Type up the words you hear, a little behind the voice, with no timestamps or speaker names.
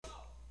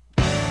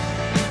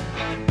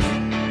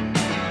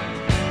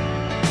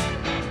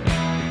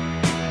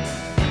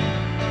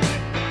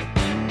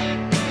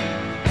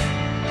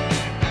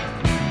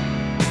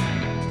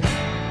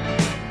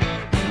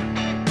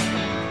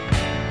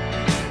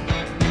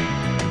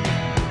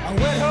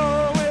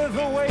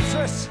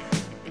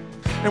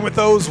And with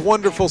those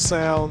wonderful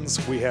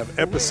sounds, we have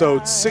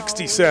episode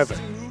 67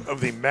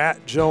 of the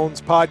Matt Jones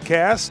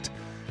podcast.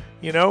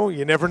 You know,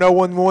 you never know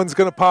when one's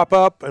going to pop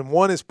up, and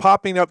one is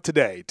popping up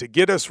today to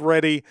get us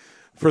ready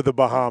for the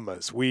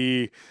Bahamas.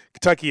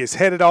 Kentucky is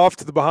headed off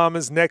to the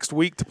Bahamas next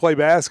week to play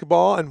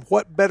basketball, and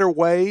what better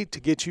way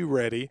to get you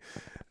ready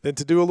than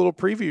to do a little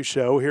preview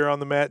show here on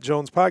the Matt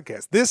Jones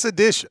podcast. This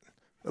edition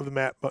of the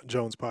Matt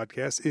Jones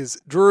podcast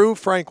is Drew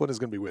Franklin is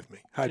going to be with me.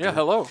 Hi, Drew. Yeah,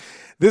 hello.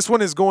 This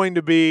one is going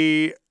to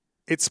be,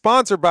 it's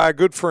sponsored by a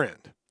good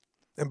friend,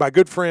 and by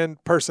good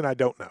friend, person I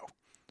don't know.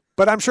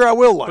 But I'm sure I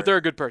will learn. But they're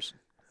a good person.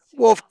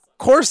 Well, of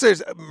course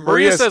there's –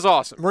 Maria says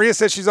awesome. Maria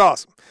says she's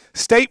awesome.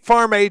 State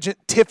Farm agent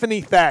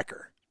Tiffany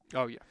Thacker.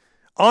 Oh, yeah.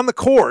 On the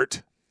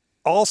court,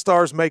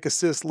 all-stars make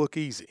assists look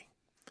easy.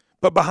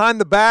 But behind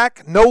the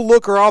back, no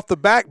looker off the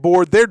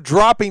backboard, they're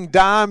dropping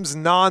dimes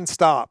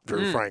nonstop,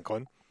 Drew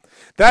Franklin.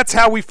 That's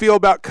how we feel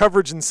about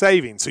coverage and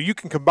savings. So you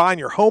can combine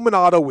your home and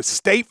auto with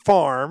State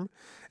Farm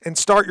and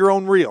start your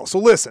own reel. So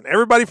listen,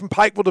 everybody from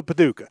Pikeville to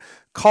Paducah,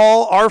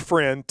 call our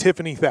friend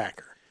Tiffany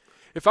Thacker.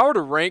 If I were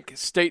to rank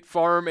State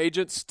Farm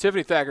agents,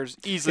 Tiffany Thacker's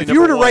easily If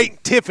you were to number one.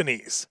 rate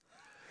Tiffany's,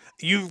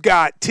 you've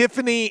got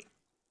Tiffany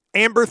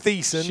Amber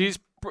Thiessen.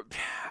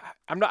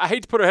 I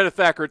hate to put her ahead of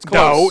Thacker. It's close.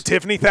 No,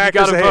 Tiffany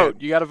Thacker's You got to ahead.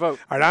 vote. You got to vote.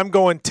 All right, I'm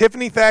going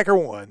Tiffany Thacker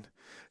 1,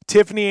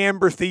 Tiffany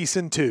Amber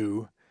Thiessen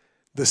 2,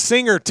 the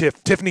singer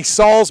Tiffany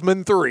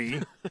Salzman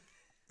 3.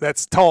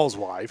 That's Tall's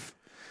wife.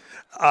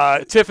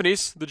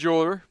 Tiffany's, the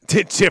jeweler.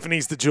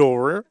 Tiffany's the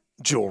jeweler.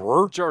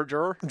 Juror.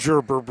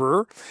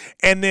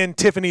 And then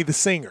Tiffany the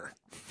singer.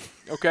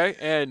 Okay,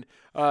 and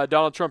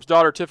Donald Trump's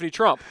daughter, Tiffany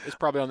Trump, is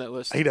probably on that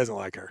list. He doesn't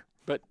like her.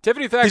 But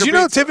Tiffany Thacker. Did you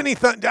know Tiffany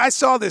I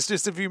saw this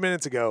just a few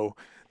minutes ago.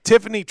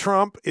 Tiffany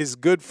Trump is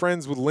good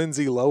friends with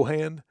Lindsay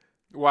Lohan.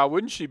 Why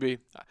wouldn't she be?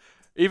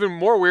 Even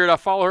more weird, I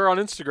follow her on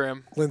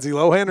Instagram. Lindsay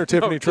Lohan or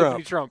Tiffany Trump?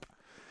 Tiffany Trump.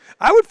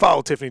 I would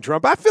follow Tiffany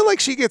Trump. I feel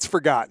like she gets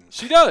forgotten.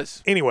 She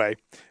does. Anyway.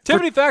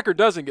 Tiffany Thacker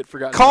doesn't get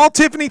forgotten. Call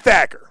Tiffany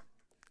Thacker.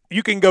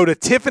 You can go to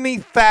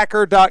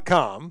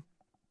tiffanythacker.com,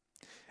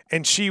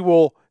 and she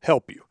will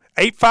help you.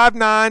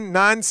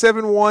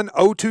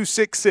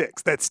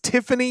 859-971-0266. That's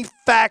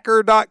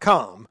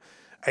tiffanythacker.com.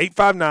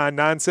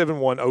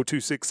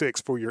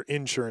 859-971-0266 for your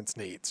insurance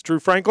needs. Drew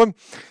Franklin,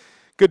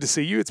 good to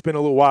see you. It's been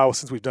a little while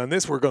since we've done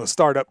this. We're going to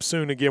start up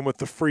soon again with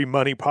the Free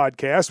Money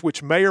Podcast,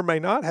 which may or may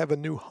not have a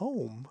new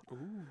home. Ooh.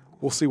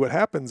 We'll see what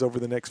happens over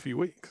the next few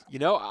weeks. You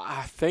know,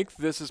 I think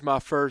this is my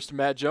first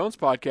Matt Jones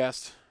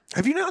podcast.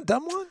 Have you not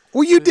done one?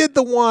 Well, you did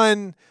the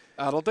one.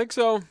 I don't think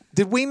so.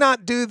 Did we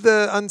not do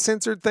the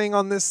uncensored thing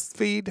on this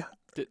feed?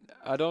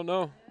 I don't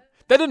know.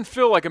 That didn't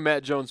feel like a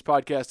Matt Jones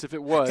podcast if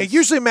it was. And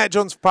usually Matt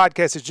Jones'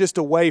 podcast is just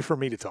a way for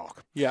me to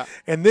talk. Yeah.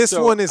 And this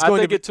one is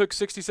going to be. I think it took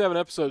 67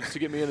 episodes to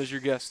get me in as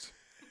your guest.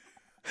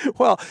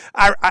 Well,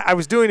 I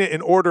was doing it in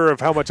order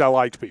of how much I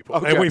liked people.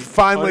 Okay. And we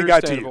finally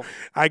got to you.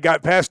 I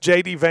got past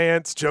J.D.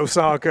 Vance, Joe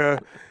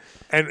Sonka,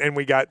 and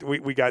we got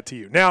to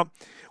you. Now,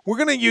 we're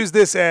going to use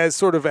this as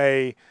sort of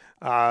a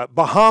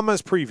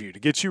Bahamas preview to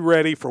get you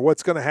ready for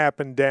what's going to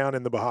happen down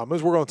in the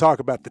Bahamas. We're going to talk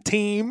about the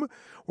team.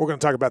 We're going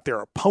to talk about their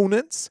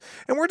opponents.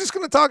 And we're just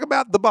going to talk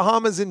about the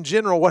Bahamas in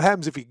general. What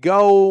happens if you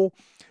go?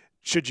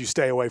 Should you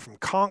stay away from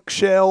conch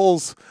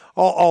shells?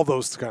 All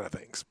those kind of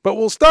things. But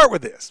we'll start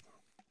with this.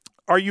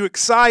 Are you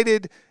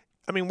excited?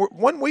 I mean, we're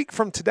 1 week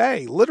from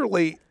today,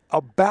 literally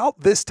about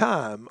this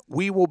time,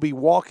 we will be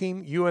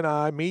walking, you and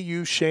I, me,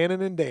 you,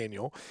 Shannon, and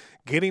Daniel,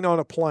 getting on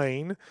a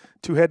plane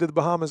to head to the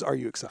Bahamas. Are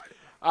you excited?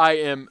 I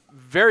am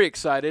very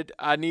excited.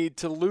 I need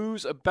to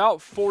lose about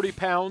 40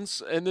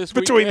 pounds in this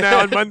week. Between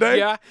now and Monday?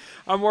 Yeah,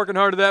 I'm working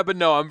hard at that, but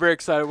no, I'm very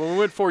excited. When we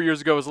went 4 years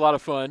ago, it was a lot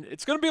of fun.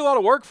 It's going to be a lot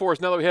of work for us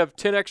now that we have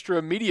 10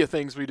 extra media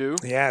things we do.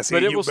 Yeah,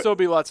 but it will still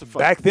be lots of fun.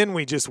 Back then,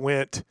 we just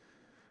went.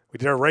 We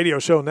did our radio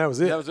show, and that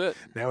was it. That was it.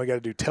 Now we got to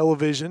do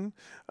television.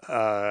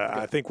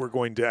 I think we're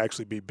going to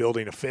actually be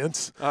building a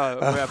fence. We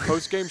have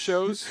post-game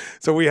shows.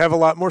 So we have a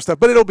lot more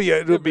stuff, but it'll be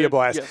a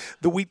blast.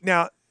 Yes.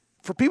 Now,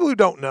 for people who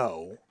don't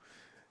know,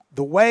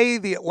 the way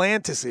the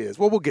Atlantis is,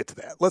 well, we'll get to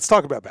that. Let's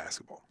talk about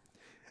basketball.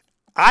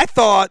 I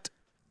thought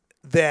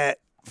that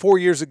 4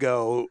 years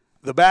ago,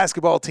 the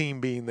basketball team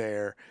being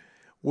there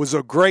was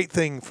a great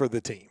thing for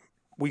the team.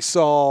 We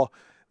saw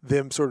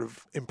them sort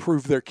of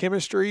improve their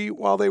chemistry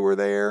while they were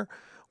there.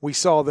 We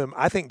saw them,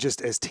 I think,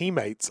 just as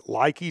teammates,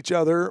 like each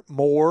other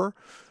more.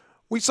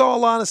 We saw a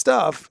lot of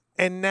stuff,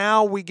 and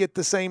now we get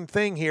the same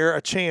thing here,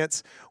 a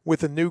chance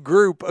with a new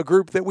group, a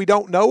group that we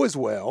don't know as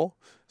well.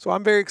 So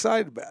I'm very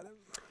excited about it.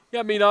 Yeah,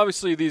 I mean,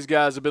 obviously these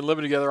guys have been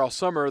living together all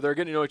summer. They're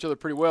getting to know each other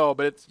pretty well,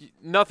 but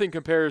nothing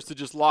compares to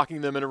just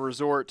locking them in a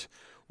resort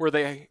where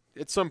they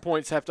at some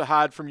points have to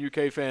hide from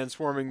UK fans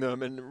swarming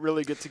them and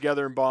really get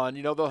together and bond.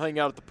 You know, they'll hang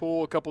out at the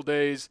pool a couple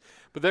days,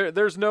 but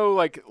there's no,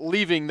 like,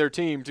 leaving their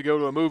team to go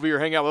to a movie or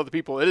hang out with other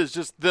people. It is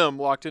just them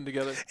locked in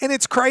together. And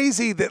it's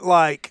crazy that,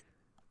 like,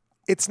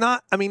 it's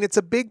not – I mean, it's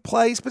a big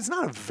place, but it's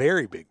not a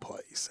very big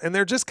place. And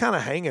they're just kind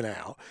of hanging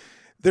out.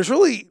 there's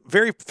really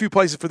very few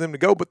places for them to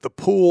go but the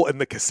pool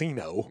and the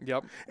casino.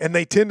 Yep. And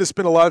they tend to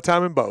spend a lot of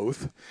time in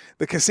both.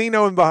 The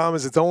casino in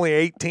Bahamas, it's only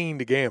 18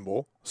 to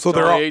gamble. So it's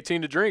they're only all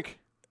 18 to drink.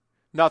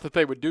 Not that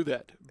they would do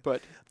that,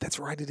 but that's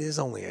right. It is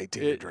only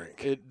 18 to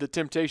drink. The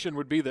temptation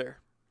would be there.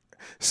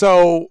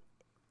 So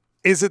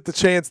is it the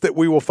chance that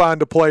we will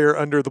find a player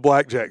under the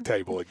blackjack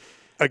table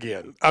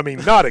again? I mean,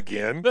 not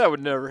again. That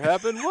would never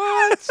happen.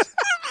 What?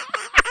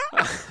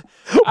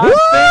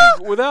 I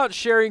think without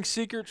sharing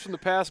secrets from the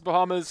past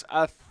Bahamas,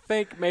 I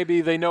think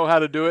maybe they know how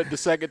to do it the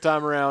second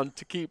time around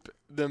to keep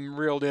them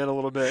reeled in a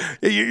little bit.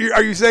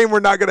 Are you saying we're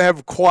not going to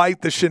have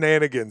quite the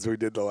shenanigans we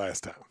did the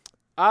last time?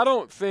 I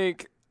don't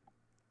think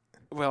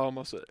 – well,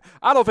 almost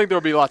 – I don't think there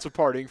will be lots of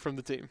partying from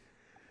the team.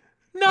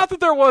 Not that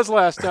there was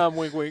last time,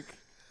 wink, wink.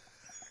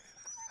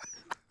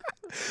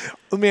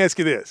 Let me ask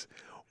you this.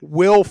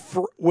 Will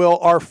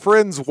our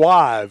friends'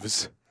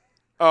 wives –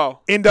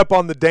 end up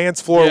on the dance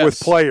floor with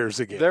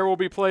players again? There will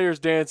be players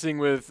dancing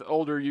with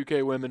older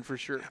UK women for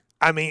sure.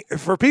 I mean,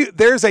 for people,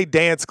 there's a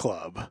dance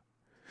club.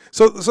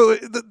 So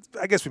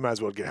I guess we might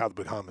as well get how the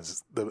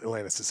Bahamas, the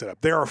Atlantis is set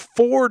up. There are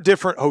 4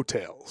 different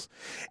hotels.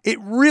 It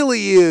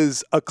really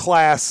is a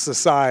class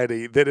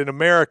society that in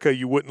America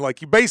you wouldn't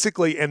like. You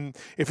basically, and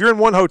if you're in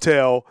one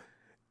hotel,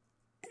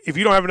 if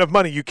you don't have enough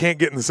money, you can't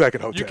get in the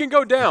second hotel. You can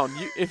go down.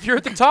 If you're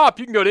at the top,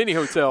 you can go to any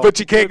hotel. But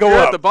you can't go up.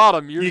 up. At the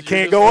bottom, you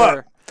can't go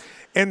up.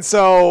 And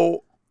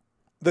so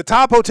the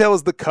top hotel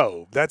is the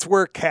Cove. That's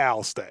where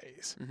Cal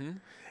stays. Mm-hmm.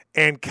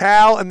 And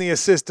Cal and the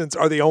assistants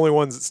are the only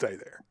ones that stay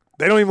there.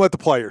 They don't even let the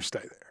players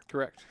stay there.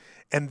 Correct.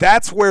 And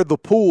that's where the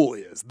pool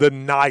is, the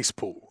nice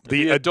pool,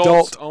 the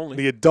adult only.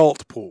 The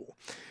adult pool.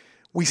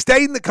 We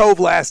stayed in the Cove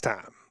last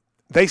time.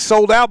 They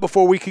sold out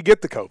before we could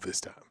get the Cove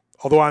this time,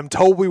 although I'm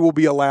told we will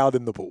be allowed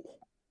in the pool.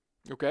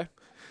 Okay.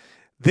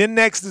 Then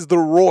next is the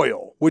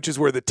Royal, which is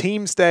where the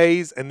team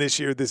stays, and this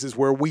year this is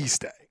where we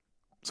stay.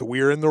 So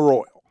we are in the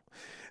Royal.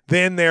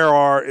 Then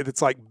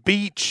it's like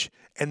Beach,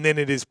 and then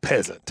it is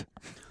Peasant,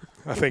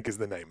 I think is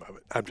the name of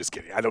it. I'm just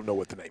kidding. I don't know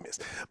what the name is.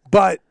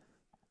 But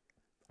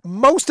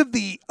most of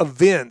the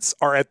events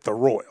are at the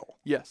Royal.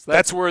 Yes,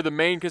 that's where the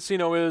main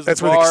casino is. That's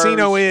the where bars, the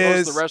casino is.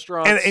 Most of the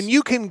restaurants. And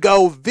you can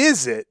go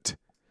visit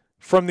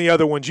from the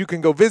other ones. You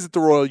can go visit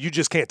the Royal. You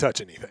just can't touch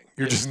anything.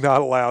 You're just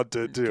not allowed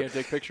to do. Can't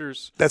take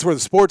pictures. That's where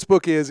the sports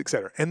book is, et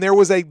cetera. And there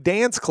was a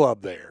dance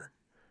club there,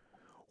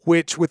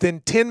 which within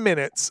 10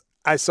 minutes –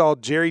 I saw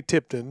Jerry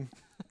Tipton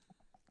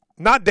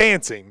not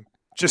dancing,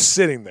 just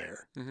sitting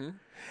there. Mm-hmm.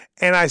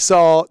 And I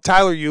saw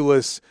Tyler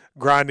Eulis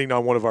grinding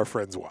on one of our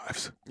friends'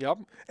 wives. Yep.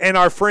 And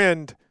our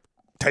friend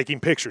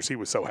taking pictures. He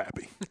was so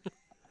happy.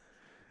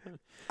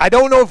 I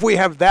don't know if we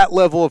have that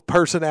level of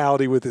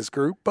personality with this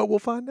group, but we'll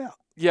find out.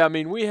 Yeah, I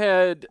mean, we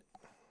had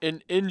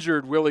an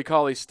injured Willie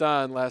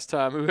Cauley-Stein last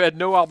time who had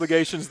no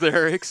obligations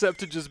there except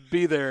to just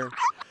be there.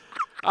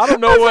 I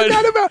don't know what.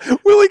 Forgot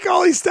about Willie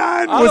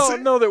Cauley-Stein. I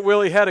don't know that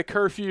Willie had a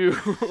curfew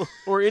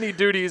or any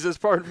duties as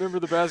part of member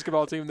of the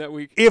basketball team that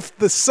week. If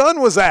the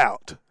sun was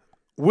out,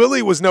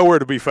 Willie was nowhere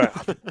to be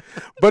found.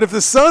 But if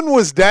the sun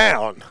was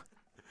down,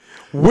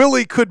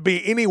 Willie could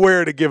be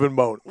anywhere at a given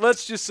moment.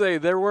 Let's just say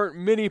there weren't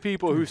many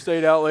people who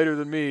stayed out later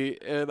than me,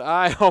 and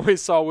I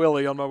always saw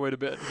Willie on my way to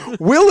bed.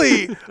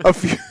 Willie, a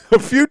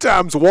few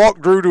times,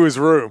 walked Drew to his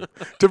room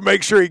to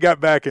make sure he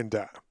got back in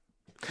time.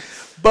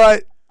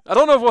 But I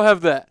don't know if we'll have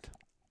that.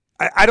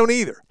 I don't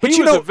either. But he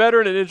was a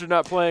veteran and injured,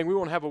 not playing. We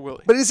won't have a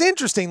Willie. But it's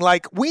interesting.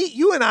 Like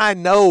you and I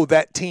know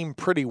that team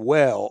pretty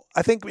well.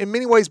 I think in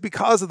many ways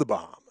because of the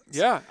Bahamas.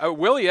 Yeah,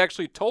 Willie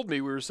actually told me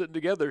we were sitting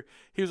together.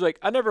 He was like,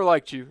 "I never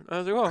liked you." I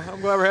was like, "Oh,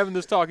 I'm glad we're having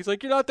this talk." He's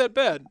like, "You're not that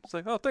bad." It's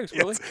like, "Oh, thanks,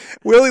 Willie." Yes.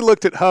 Willie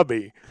looked at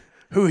hubby,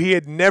 who he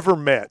had never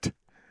met,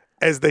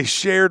 as they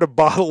shared a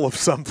bottle of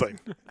something.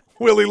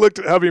 Willie looked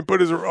at hubby and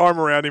put his arm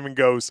around him and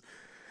goes,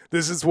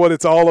 "This is what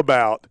it's all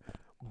about: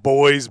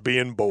 boys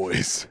being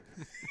boys."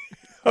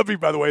 Hubby,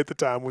 by the way, at the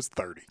time was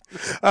 30.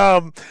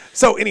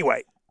 So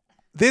anyway,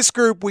 this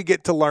group we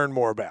get to learn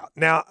more about.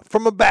 Now,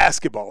 from a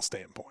basketball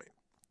standpoint,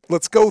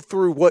 let's go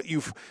through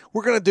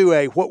we're going to do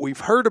what we've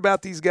heard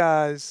about these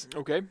guys.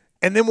 Okay.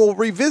 And then we'll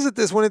revisit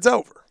this when it's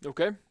over.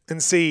 Okay.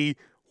 And see,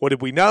 what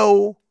did we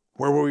know?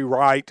 Where were we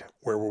right?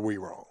 Where were we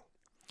wrong?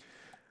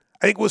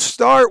 I think let's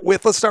start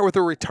with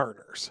the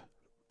returners.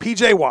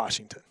 P.J.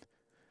 Washington,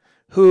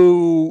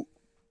 who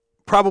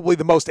probably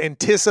the most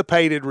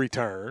anticipated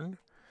return.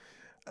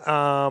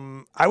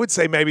 I would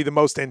say maybe the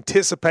most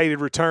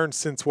anticipated return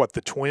since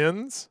the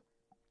Twins?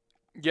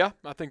 Yeah,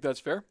 I think that's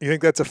fair. You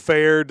think that's a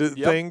fair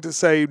thing to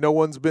say? No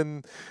one's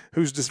been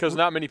who's just because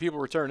not many people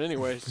return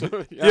anyway.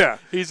 So yeah,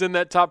 he's in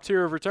that top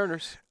tier of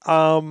returners.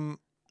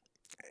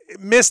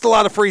 Missed a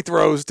lot of free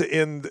throws to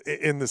end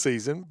in the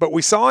season, but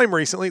we saw him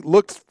recently.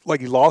 Looked like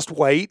he lost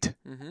weight.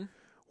 Mm-hmm.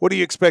 What do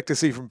you expect to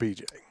see from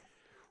PJ?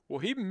 Well,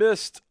 he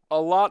missed a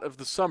lot of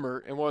the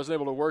summer and wasn't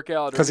able to work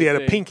out because he had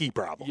a pinky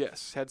problem.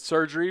 Yes, had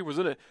surgery. Was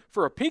in it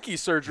for a pinky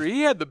surgery.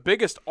 He had the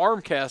biggest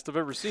arm cast I've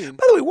ever seen.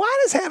 By the way, why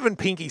does having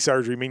pinky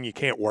surgery mean you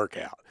can't work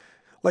out?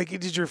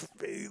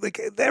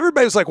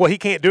 Everybody was like, well, he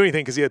can't do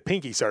anything because he had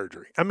pinky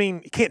surgery. I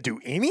mean, he can't do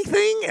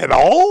anything at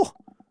all.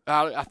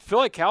 I feel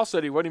like Cal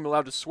said he wasn't even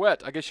allowed to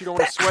sweat. I guess you don't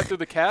want to sweat through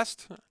the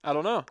cast? I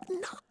don't know.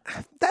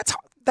 No,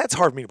 that's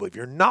hard for me to believe.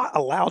 You're not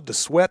allowed to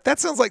sweat. That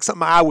sounds like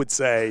something I would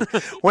say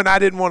when I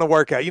didn't want to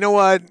work out. You know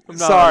what? I'm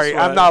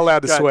not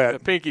allowed to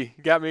sweat. Pinky.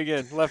 Got me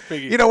again. Left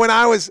pinky. You know, when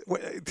I was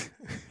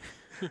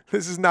 –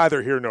 this is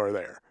neither here nor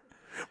there.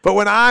 But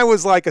when I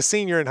was like a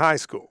senior in high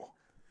school,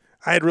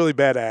 I had really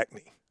bad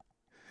acne.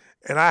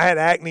 And I had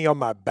acne on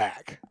my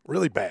back,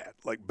 really bad,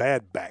 like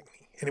bad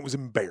acne. And it was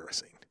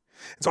embarrassing.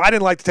 And so I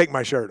didn't like to take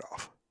my shirt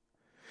off.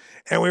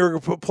 And we were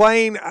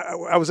playing,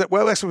 actually it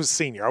was a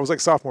senior. I was like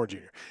sophomore,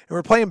 junior. And we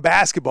were playing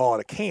basketball at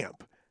a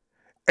camp.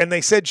 And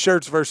they said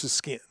shirts versus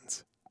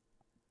skins.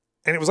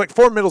 And it was like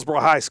for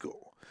Middlesboro High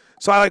School.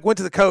 So I like went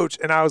to the coach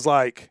and I was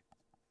like,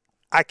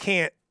 I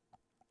can't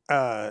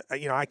to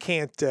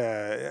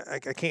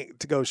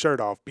go shirt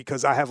off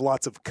because I have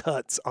lots of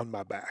cuts on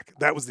my back.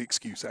 That was the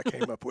excuse I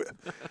came up with.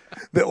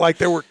 That like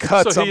there were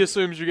cuts. So he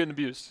assumes you're getting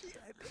abused.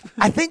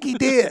 I think he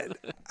did.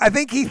 I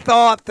think he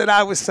thought that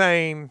I was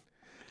saying,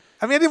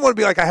 I mean, I didn't want to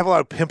be like, I have a lot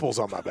of pimples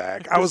on my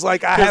back. I was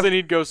like, because then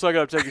he'd go, suck it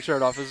up, take your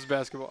shirt off. This is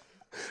basketball.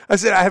 I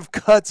said, I have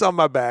cuts on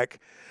my back,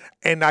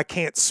 and I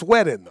can't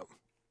sweat in them.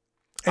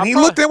 And he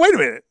looked at, wait a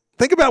minute,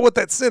 think about what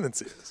that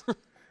sentence is.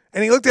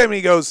 And he looked at me and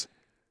he goes,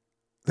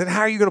 then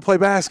how are you going to play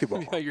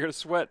basketball? Yeah, you're going to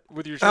sweat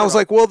with your shirt and I was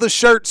like, well, the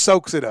shirt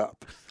soaks it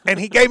up. And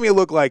he gave me a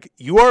look like,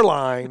 you are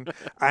lying.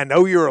 I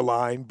know you're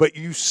lying, but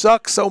you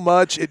suck so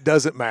much it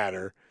doesn't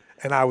matter.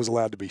 And I was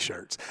allowed to be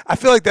shirts. I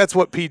feel like that's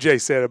what PJ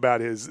said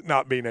about his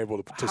not being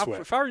able to sweat.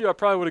 If I were you, I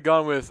probably would have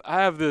gone with,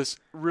 I have this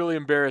really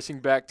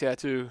embarrassing back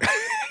tattoo.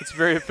 It's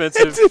very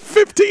offensive. It's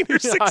 15 or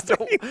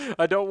 16.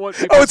 I don't want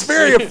people it's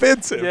very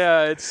offensive.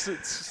 Yeah,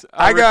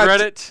 I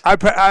regret it.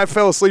 I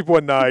fell asleep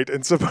one night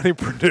and somebody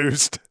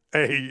produced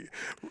a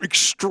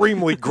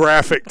extremely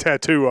graphic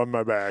tattoo on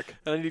my back.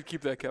 And I need to keep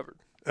that covered.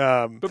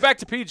 But back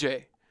to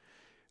PJ.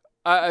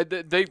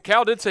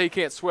 Cal did say he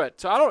can't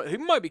sweat, so he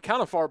might be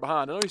kind of far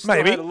behind. I know he still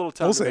had a little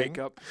time to make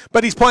up.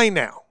 But he's playing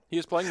now. He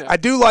is playing now. I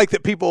do like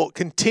that people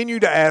continue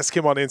to ask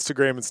him on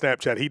Instagram and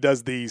Snapchat. He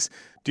does these,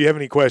 do you have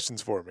any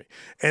questions for me?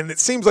 And it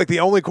seems like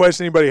the only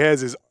question anybody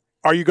has is,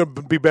 are you going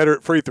to be better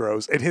at free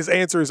throws? And his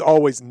answer is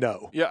always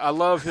no. Yeah, I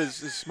love his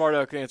smart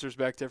aleck answers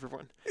back to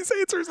everyone. His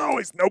answer is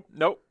always nope.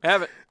 Nope,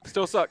 haven't.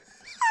 Still suck.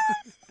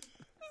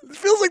 It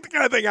feels like the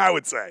kind of thing I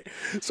would say.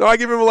 So I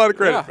give him a lot of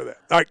credit for that.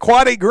 All right,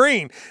 Quade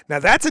Green. Now,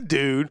 that's a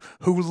dude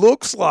who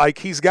looks like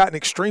he's gotten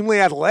extremely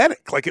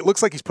athletic. Like, it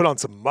looks like he's put on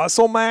some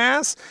muscle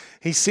mass.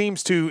 He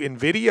seems to, in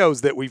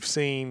videos that we've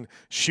seen,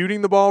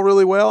 shooting the ball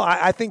really well.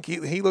 I think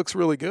he looks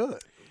really good.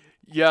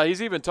 Yeah,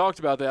 he's even talked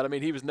about that. I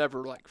mean, he was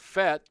never, like,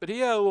 fat, but he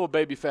had a little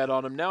baby fat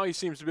on him. Now he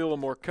seems to be a little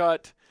more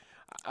cut.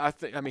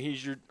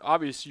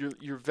 He's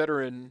your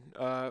veteran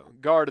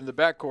guard in the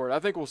backcourt. I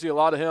think we'll see a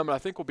lot of him, and I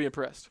think we'll be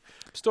impressed.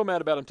 I'm still mad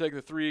about him taking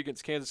the three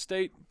against Kansas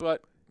State,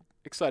 but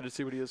excited to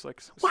see what he is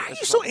like. Why are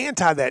you so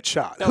anti that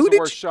shot? That was the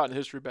worst shot in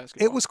history of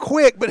basketball. It was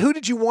quick, but who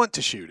did you want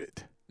to shoot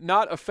it?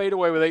 Not a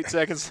fadeaway with 8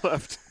 seconds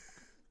left.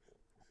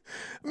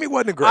 I mean, it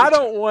wasn't a great shot.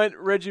 don't want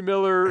Reggie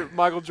Miller,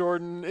 Michael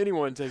Jordan,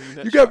 anyone taking that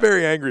shot. You got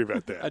very angry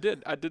about that. I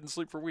did. I didn't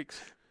sleep for weeks.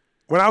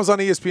 When I was on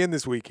ESPN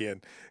this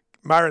weekend,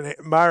 Myron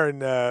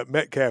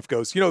Metcalf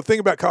goes, the thing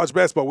about college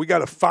basketball, we got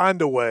to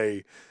find a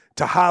way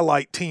to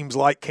highlight teams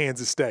like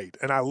Kansas State.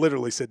 And I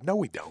literally said, no,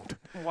 we don't.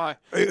 Why?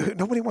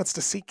 Nobody wants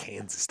to see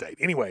Kansas State.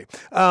 Anyway,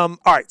 all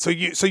right, so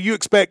you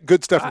expect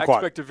good stuff from Quade. I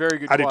expect a very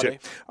good Quade. I do too.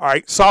 All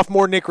right,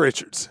 sophomore Nick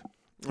Richards.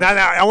 Now,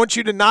 I want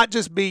you to not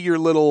just be your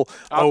little,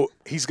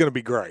 he's going to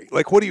be great.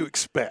 Like, what do you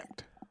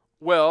expect?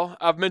 Well,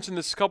 I've mentioned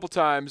this a couple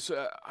times.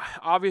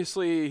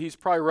 Obviously, he's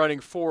probably running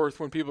fourth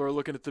when people are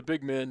looking at the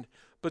big men.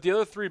 But the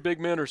other three big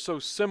men are so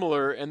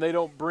similar, and they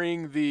don't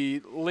bring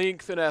the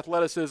length and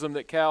athleticism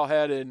that Cal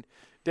had in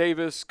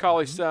Davis,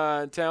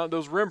 Cauley-Stein, Talent,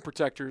 those rim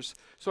protectors.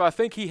 So I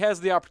think he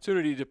has the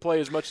opportunity to play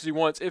as much as he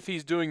wants if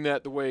he's doing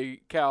that the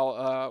way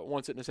Cal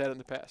wants it and has had it in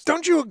the past.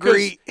 Don't you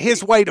agree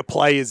his way to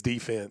play is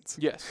defense?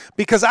 Yes.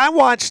 Because I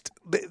watched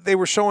 – they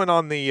were showing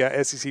on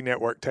the SEC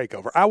Network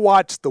Takeover. I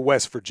watched the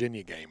West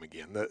Virginia game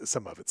again,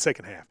 some of it,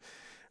 second half,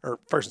 or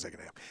first and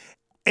second half.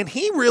 And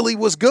he really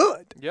was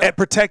good at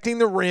protecting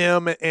the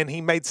rim, and he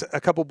made a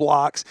couple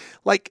blocks.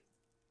 Like,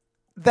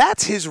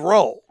 that's his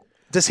role.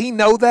 Does he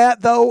know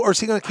that, though, or is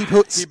he going to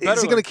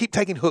keep keep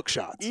taking hook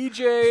shots?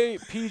 EJ,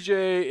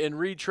 PJ, and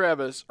Reed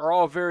Travis are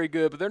all very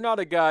good, but they're not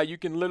a guy you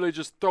can literally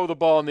just throw the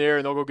ball in the air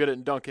and they'll go get it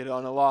and dunk it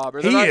on a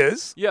lob. He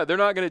is. Yeah, they're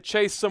not going to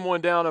chase someone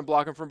down and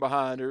block him from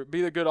behind or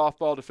be a good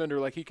off-ball defender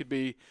like he could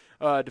be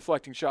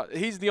deflecting shots.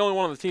 He's the only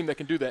one on the team that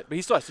can do that, but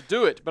he still has to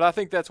do it. But I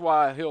think that's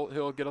why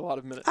he'll get a lot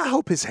of minutes. I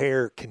hope his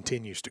hair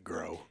continues to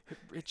grow.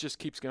 It just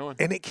keeps going.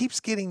 And it keeps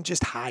getting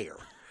just higher.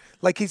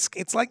 Like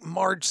it's like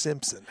Marge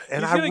Simpson,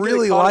 and I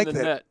really like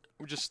that. Net.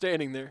 We're just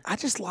standing there. I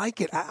just like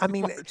it. I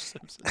mean,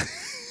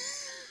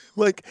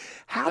 like,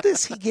 how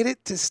does he get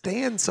it to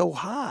stand so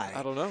high?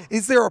 I don't know.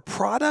 Is there a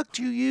product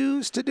you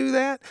use to do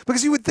that?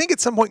 Because you would think at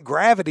some point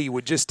gravity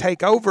would just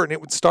take over and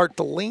it would start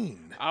to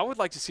lean. I would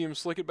like to see him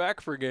slick it back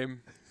for a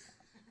game.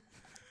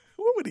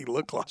 What would he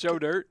look like? Joe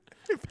Dirt.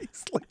 if he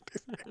slicked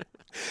his hair.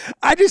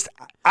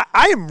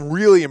 I am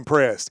really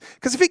impressed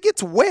because if it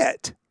gets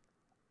wet,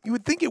 you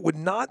would think it would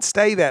not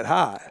stay that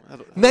high.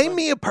 Name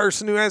me a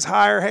person who has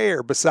higher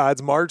hair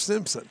besides Marge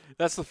Simpson.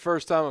 That's the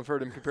first time I've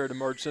heard him compared to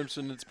Marge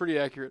Simpson. It's pretty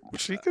accurate.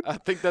 I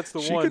think that's the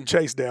one. She could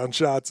chase down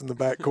shots in the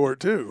backcourt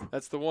too.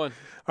 That's the one.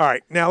 All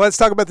right, now let's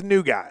talk about the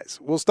new guys.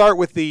 We'll start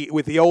with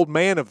the old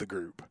man of the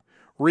group,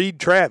 Reed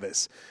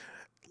Travis.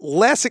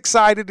 Less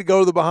excited to go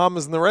to the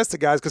Bahamas than the rest of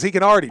the guys because he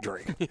can already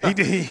drink.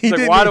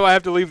 Yeah. Why do I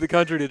have to leave the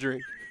country to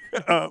drink?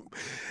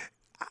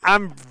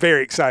 I'm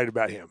very excited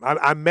about him.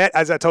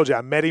 As I told you,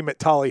 I met him at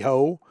Tally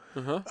Ho.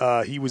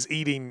 Uh-huh. He was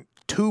eating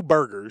 2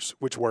 burgers,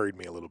 which worried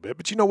me a little bit.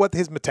 But you know what?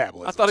 His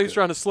metabolism. I thought he was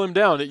trying to slim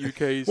down at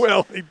UK's.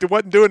 Well, he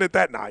wasn't doing it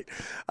that night.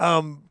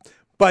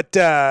 But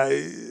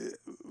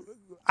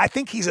I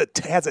think he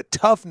has a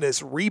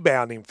toughness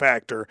rebounding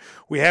factor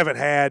we haven't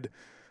had,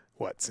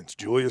 since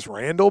Julius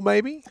Randle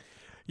maybe?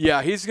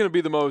 Yeah, he's going to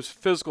be the most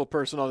physical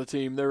person on the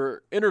team. There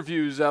were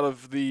interviews out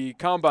of the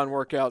combine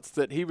workouts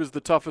that he was the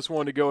toughest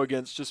one to go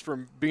against just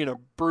from being a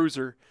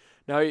bruiser.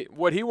 Now,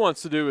 what he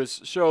wants to do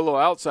is show a little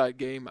outside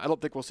game. I don't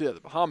think we'll see that at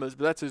the Bahamas,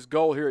 but that's his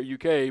goal here at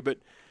UK. But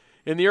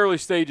in the early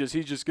stages,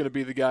 he's just going to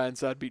be the guy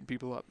inside beating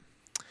people up.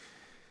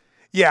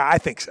 Yeah, I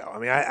think so. I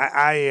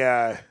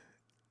mean,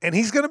 and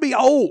he's going to be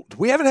old.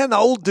 We haven't had an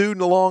old dude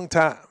in a long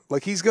time.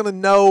 Like, he's going to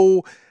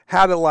know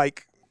how to,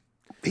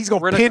 he's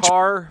going to pinch. A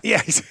car.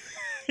 Yeah,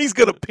 he's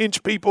going to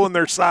pinch people in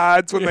their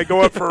sides when they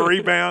go up for a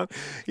rebound.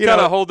 Kind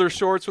of hold their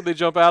shorts when they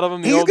jump out of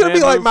them. He's going to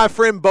be like my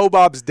friend Bo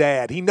Bob's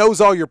dad. He knows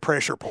all your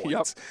pressure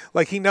points. Yep.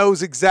 Like, he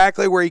knows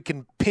exactly where he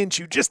can pinch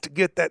you just to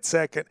get that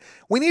second.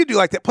 We need to do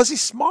like that. Plus,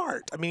 he's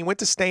smart. I mean, he went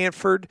to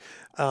Stanford.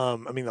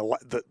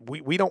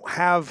 We don't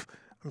have –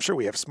 I'm sure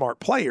we have smart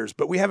players,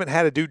 but we haven't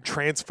had a dude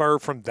transfer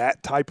from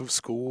that type of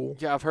school.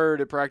 Yeah, I've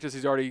heard at practice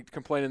he's already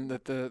complaining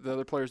that the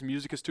other players'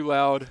 music is too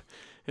loud.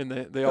 And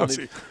they all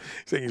need.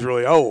 Saying he's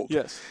really old.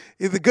 Yes.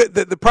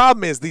 The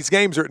problem is these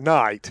games are at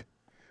night,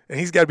 and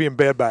he's got to be in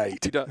bed by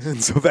 8. He does.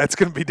 And so that's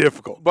going to be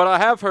difficult. But I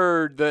have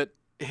heard that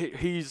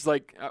he's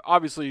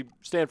obviously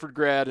Stanford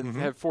grad and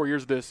have 4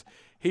 years of this.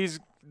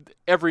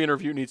 Every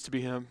interview needs to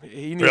be him.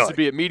 He needs to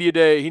be at media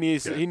day. He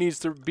needs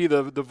to be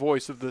the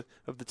voice of the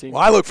team.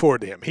 Well, I look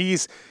forward to him. He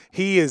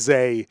is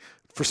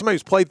for somebody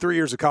who's played 3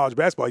 years of college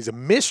basketball, he's a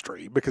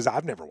mystery because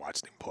I've never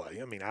watched him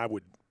play. I mean, I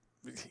would,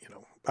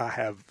 I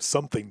have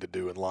something to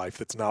do in life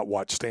that's not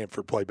watch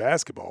Stanford play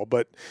basketball,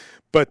 but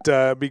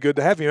be good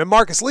to have him. And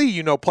Marcus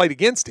Lee, played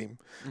against him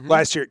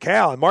last year at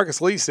Cal, and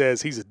Marcus Lee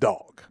says he's a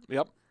dog.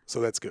 Yep.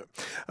 So that's good.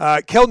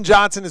 Keldon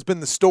Johnson has been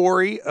the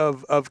story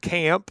of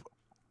camp.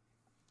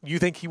 You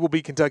think he will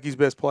be Kentucky's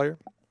best player?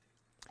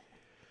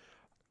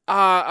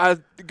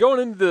 Going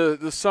into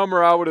the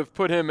summer, I would have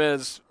put him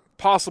as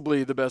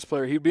possibly the best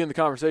player. He'd be in the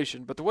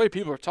conversation. But the way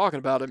people are talking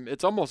about him,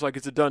 it's almost like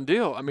it's a done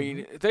deal. I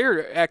mean,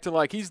 they're acting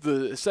like he's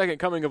the second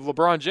coming of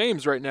LeBron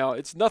James right now.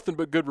 It's nothing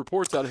but good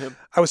reports out of him.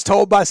 I was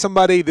told by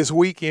somebody this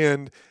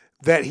weekend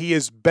that he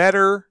is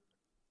better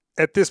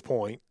at this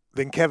point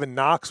than Kevin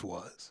Knox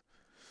was.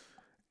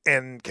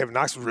 And Kevin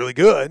Knox was really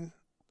good.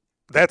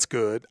 That's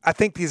good. I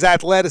think his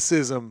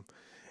athleticism –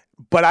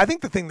 but I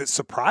think the thing that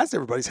surprised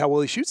everybody is how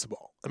well he shoots the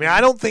ball. I mean,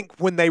 I don't think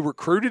when they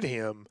recruited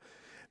him,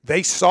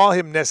 they saw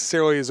him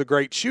necessarily as a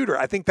great shooter.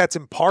 I think that's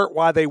in part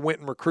why they went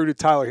and recruited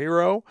Tyler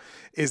Hero,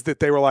 is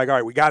that they were like, all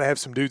right, we got to have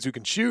some dudes who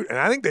can shoot. And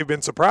I think they've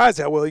been surprised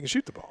how well he can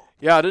shoot the ball.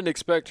 Yeah, I didn't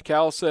expect.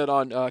 Cal said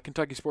on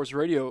Kentucky Sports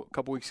Radio a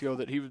couple weeks ago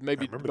that he was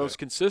maybe the most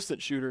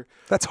consistent shooter.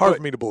 That's hard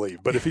for me to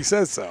believe, but if he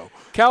says so.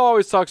 Cal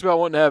always talks about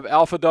wanting to have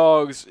alpha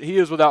dogs. He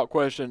is without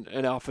question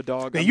an alpha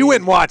dog. Now, you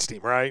went and watched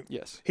him, right?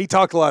 Yes. He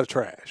talked a lot of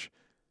trash.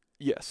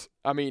 Yes.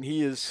 I mean,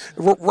 he is.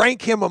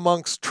 Rank him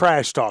amongst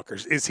trash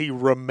talkers. Is he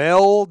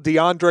Ramel,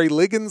 DeAndre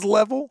Liggins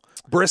level?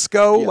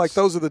 Briscoe? Yes. Like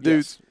those are the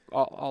dudes? Yes.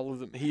 All of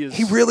them. He is.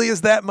 He really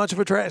is that much of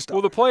a trash talker.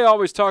 Well, the play I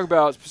always talk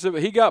about specifically,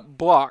 he got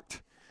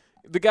blocked.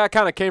 The guy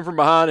kind of came from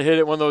behind and hit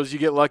it, one of those you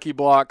get lucky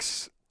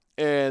blocks.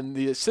 And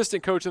the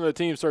assistant coach on the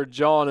team started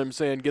jawing him,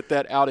 saying, get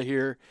that out of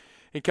here.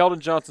 And Keldon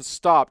Johnson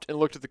stopped and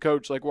looked at the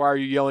coach like, why are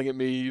you yelling at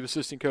me, you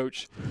assistant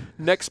coach?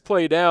 Next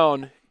play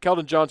down,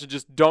 Keldon Johnson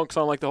just dunks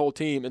on the whole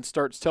team and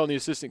starts telling the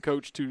assistant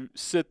coach to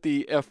sit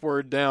the F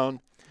word down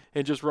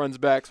and just runs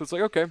back. So it's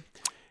like, okay.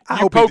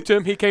 You poked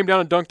him. He came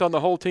down and dunked on the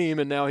whole team,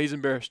 and now he's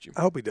embarrassed you.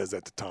 I hope he does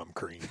that to Tom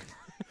Crean.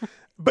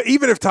 But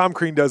even if Tom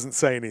Crean doesn't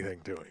say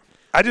anything to him,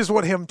 I just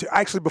want him to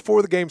actually,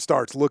 before the game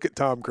starts, look at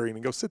Tom Crean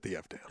and go, sit the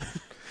F down.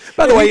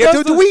 By the way,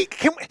 are we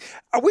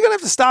going to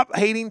have to stop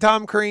hating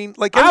Tom Crean?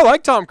 I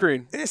like Tom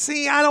Crean.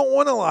 See, I don't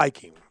want to like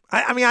him.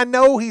 I mean, I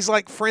know he's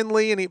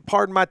friendly and he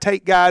pardon my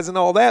take guys and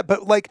all that,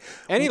 but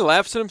and he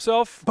laughs at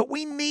himself. But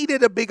we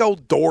needed a big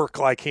old dork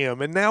like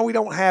him, and now we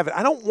don't have it.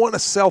 I don't want a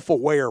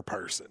self-aware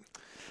person.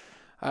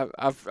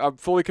 I've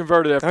fully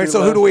converted after. All right,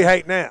 so who do we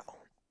hate now?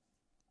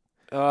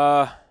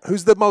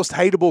 Who's the most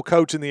hateable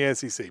coach in the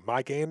SEC?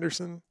 Mike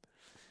Anderson.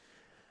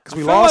 Because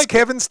we lost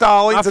Kevin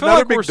Stallings,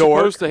 another big dork. We're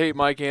supposed to hate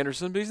Mike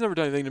Anderson, but he's never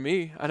done anything to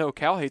me. I know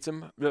Cal hates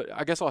him, but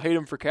I guess I'll hate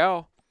him for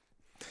Cal.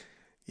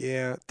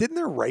 Yeah. Didn't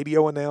their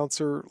radio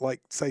announcer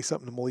say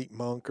something to Malik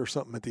Monk or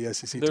something at the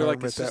SEC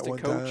tournament that one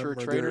time? Coach or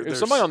trainer. It was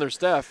somebody on their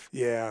staff.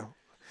 Yeah.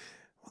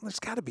 Well, there's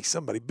got to be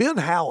somebody. Ben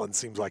Howland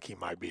seems like he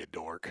might be a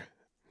dork.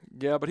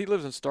 Yeah, but he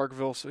lives in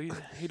Starkville, so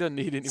he doesn't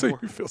need any So more.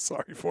 you feel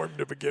sorry for him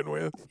to begin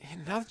with?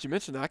 Now that you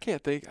mention that, I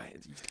can't think.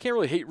 You can't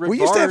really hate Rick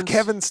We used to have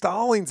Kevin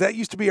Stallings. That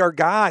used to be our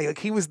guy.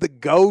 He was the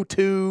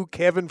go-to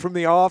Kevin from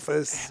The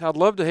Office. And I'd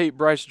love to hate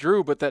Bryce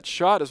Drew, but that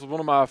shot is one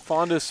of my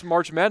fondest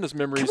March Madness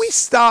memories. Can we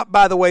stop,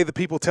 by the way, the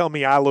people tell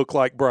me I look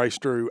like Bryce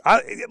Drew?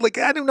 I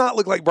do not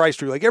look like Bryce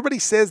Drew. Everybody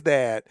says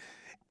that.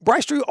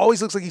 Bryce Drew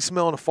always looks like he's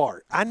smelling a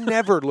fart. I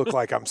never look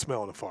like I'm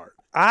smelling a fart.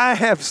 I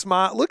have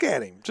smile. Look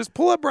at him. Just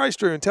pull up Bryce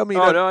Drew and tell me.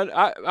 No,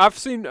 I've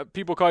seen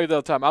people call you that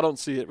all the time. I don't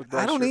see it with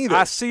Bryce Drew. I don't either.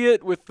 either. I see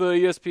it with the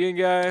ESPN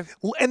guy.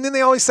 And then they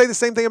always say the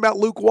same thing about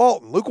Luke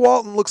Walton. Luke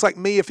Walton looks like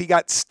me if he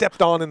got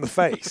stepped on in the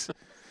face.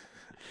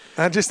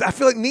 I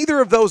feel like neither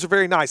of those are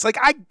very nice.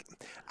 I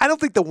don't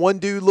think the one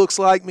dude looks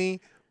like me,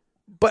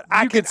 but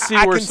I can see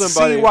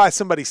why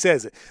somebody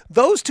says it.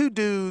 Those two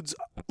dudes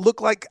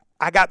look like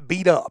I got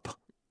beat up.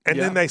 And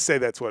then they say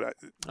that's what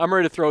I'm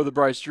ready to throw the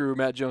Bryce Drew,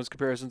 Matt Jones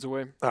comparisons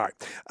away. All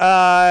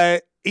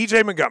right.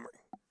 E.J. Montgomery.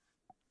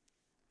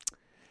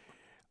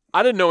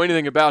 I didn't know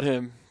anything about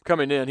him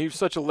coming in. He was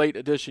such a late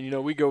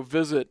addition. We go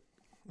visit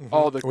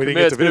all the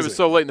commits, but it was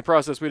so late in the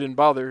process we didn't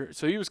bother.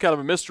 So he was kind of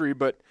a mystery,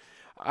 but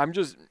I'm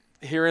just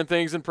hearing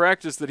things in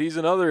practice that he's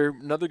another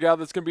guy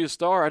that's going to be a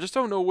star. I just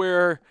don't know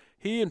where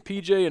he and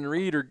PJ and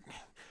Reed are.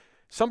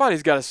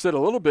 Somebody's got to sit a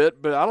little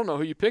bit, but I don't know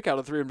who you pick out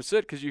of three of them to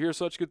sit because you hear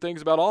such good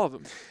things about all of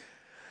them.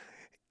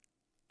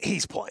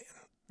 He's playing.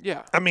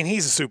 Yeah. I mean,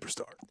 he's a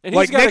superstar. And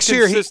he's got next a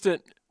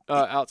consistent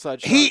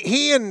outside shot.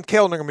 He and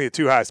Kelton are going to be the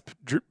two highest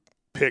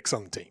picks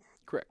on the team.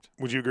 Correct.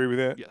 Would you agree with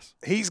that? Yes.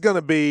 Kelton's going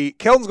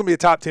to be a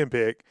top 10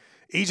 pick.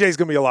 EJ's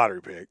going to be a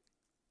lottery pick.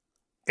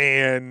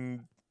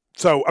 And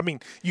so, I mean,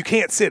 you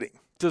can't sit him.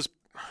 Does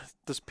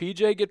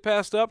PJ get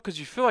passed up? Because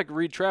you feel like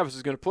Reed Travis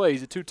is going to play.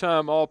 He's a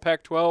two-time All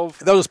Pac-12.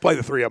 They'll just play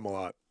the three of them a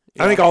lot.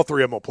 Yeah. I think all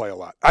three of them will play a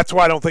lot. That's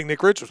why I don't think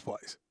Nick Richards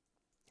plays.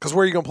 Because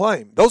where are you going to play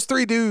him? Those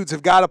three dudes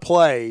have got to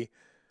play.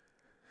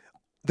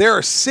 There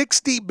are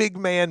 60 big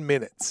man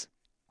minutes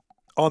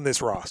on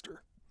this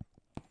roster.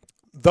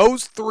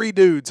 Those three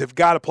dudes have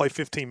got to play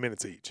 15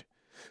 minutes each.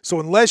 So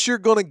unless you're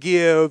going to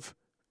give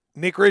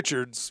Nick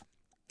Richards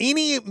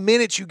any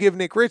minutes you give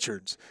Nick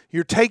Richards,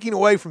 you're taking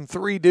away from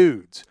three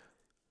dudes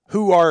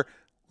who are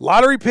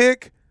lottery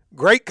pick,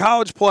 great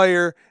college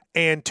player,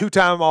 and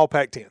two-time All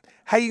Pac-10.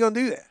 How are you going to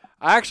do that?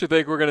 I actually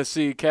think we're going to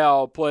see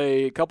Cal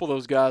play a couple of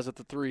those guys at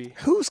the three.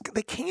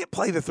 They can't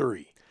play the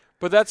three.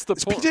 But that's the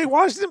point. P.J.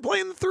 Washington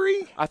playing the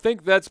three? I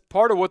think that's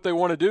part of what they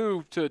want to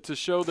do to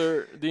show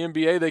the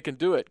NBA they can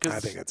do it. I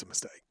think that's a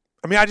mistake.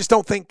 I mean, I just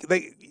don't think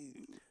they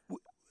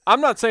 –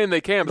 I'm not saying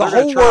they can, but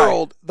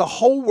the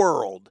whole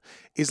world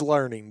is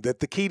learning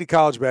that the key to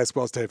college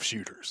basketball is to have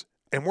shooters.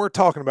 And we're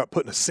talking about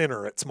putting a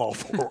center at small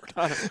forward.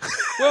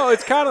 Well,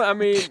 it's kind of – I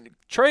mean,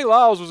 Trey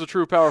Lyles was a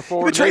true power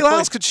forward. But Trey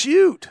Lyles could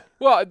shoot.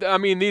 Well, I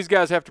mean, these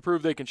guys have to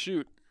prove they can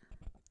shoot,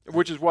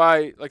 which is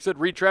why, like I said,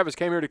 Reed Travis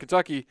came here to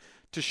Kentucky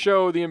to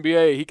show the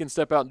NBA he can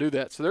step out and do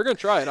that. So they're going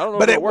to try it. I don't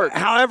know if it'll work.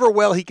 However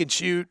well he can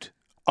shoot,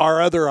 our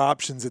other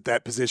options at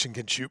that position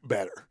can shoot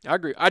better. I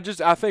agree. I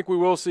think we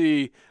will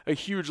see a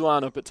huge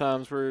lineup at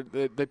times where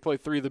they play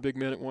three of the big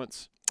men at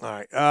once. All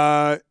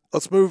right.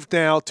 Let's move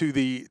now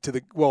to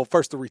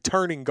first the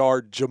returning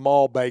guard,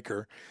 Jamal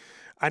Baker.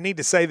 I need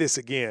to say this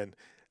again.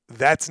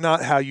 That's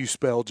not how you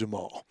spell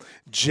Jamal.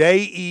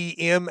 Jemarl.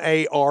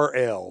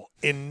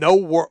 In no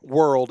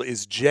world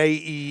is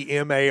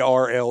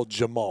Jemarl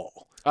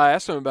Jamal. I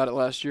asked him about it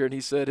last year, and he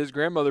said his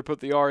grandmother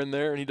put the R in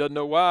there, and he doesn't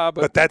know why.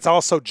 But that's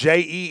also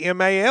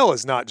Jemal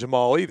is not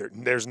Jamal either.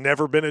 There's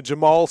never been a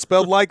Jamal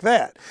spelled like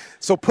that.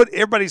 So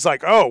everybody's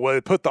like, oh, well,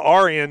 they put the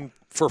R in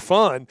for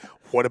fun.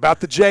 What about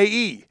the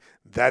J-E?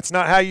 That's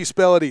not how you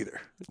spell it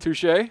either.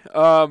 Touche.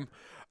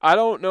 I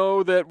don't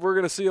know that we're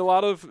going to see a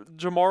lot of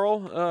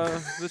Jamal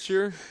this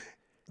year.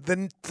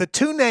 The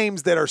two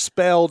names that are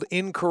spelled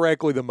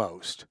incorrectly the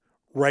most,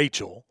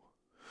 Rachel,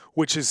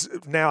 which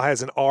now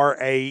has an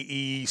Raechuq.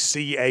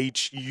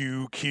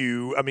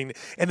 I mean,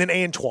 and then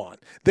Antoine.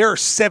 There are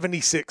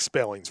 76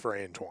 spellings for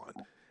Antoine.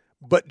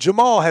 But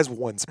Jamal has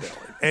one spelling,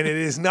 and it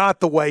is not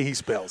the way he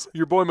spells it.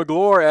 Your boy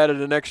McGlure added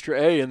an extra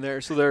A in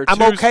there, so there are two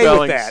I'm okay spellings.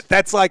 with that.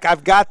 That's like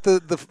I've got the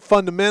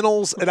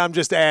fundamentals, and I'm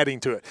just adding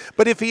to it.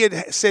 But if he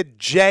had said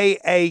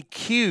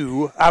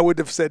Jaq, I would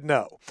have said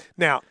no.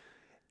 Now,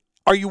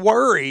 are you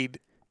worried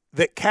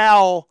that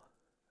Cal,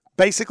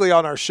 basically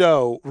on our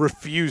show,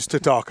 refused to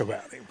talk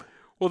about him?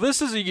 Well,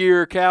 this is a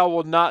year Cal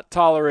will not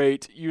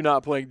tolerate you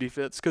not playing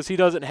defense because he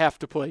doesn't have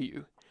to play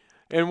you.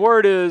 And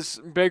word is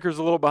Baker's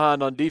a little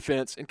behind on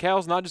defense, and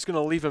Cal's not just going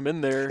to leave him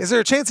in there. Is there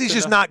a chance he's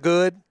just not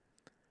good?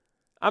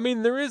 I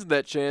mean, there is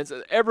that chance.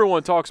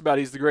 Everyone talks about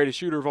he's the greatest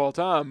shooter of all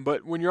time,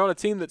 but when you're on a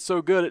team that's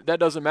so good, that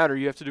doesn't matter.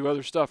 You have to do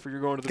other stuff or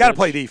you're going to the bench. Got to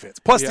play defense.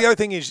 Plus, the other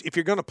thing is if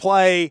you're going to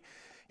play,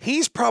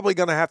 he's probably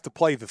going to have to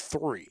play the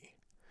three,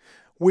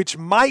 which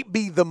might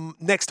be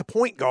next to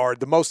point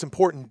guard, the most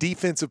important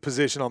defensive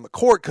position on the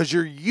court, because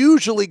you're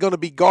usually going to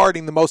be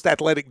guarding the most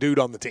athletic dude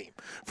on the team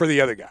for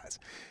the other guys.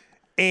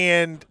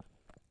 And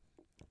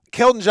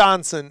Keldon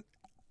Johnson,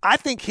 I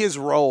think his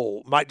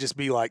role might just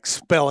be like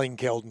spelling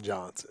Keldon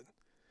Johnson.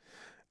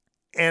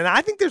 And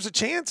I think there's a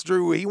chance,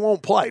 Drew, he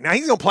won't play. Now,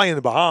 he's going to play in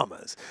the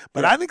Bahamas,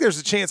 but I think there's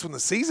a chance when the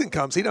season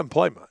comes, he doesn't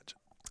play much.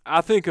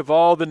 I think of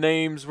all the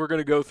names we're going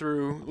to go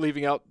through,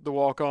 leaving out the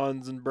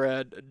walk-ons and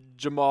Brad,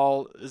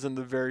 Jamal is in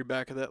the very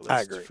back of that list.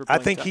 I agree. I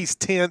think he's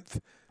 10th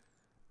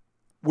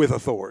with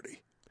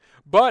authority.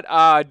 But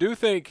I do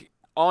think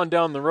on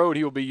down the road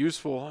he will be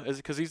useful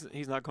because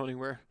he's not going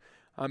anywhere.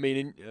 I mean,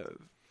 in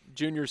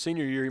junior,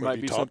 senior year, he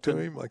might be something. Talk to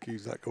him like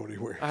he's not going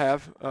anywhere. I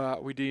have.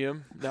 We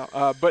DM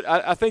now. But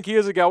I think he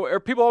is a guy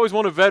 – people always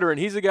want a veteran.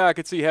 He's a guy I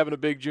could see having a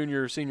big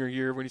junior or senior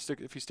year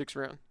if he sticks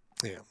around.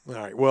 Yeah. All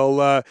right.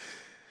 Well,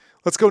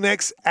 let's go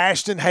next.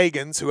 Ashton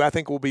Hagans, who I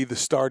think will be the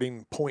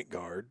starting point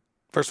guard.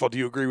 First of all, do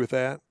you agree with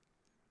that?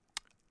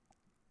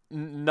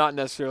 Not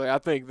necessarily. I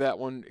think that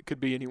one could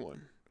be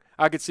anyone.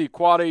 I could see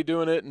Quade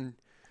doing it. And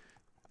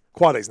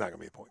Quade's not going to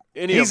be a point.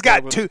 He's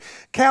got two.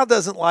 Cal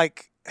doesn't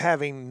like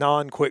having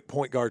non-quick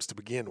point guards to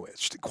begin with.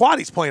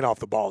 Quade's playing off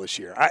the ball this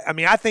year. I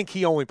mean, I think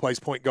he only plays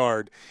point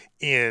guard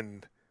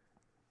in,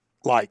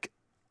 like,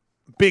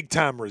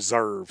 big-time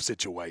reserve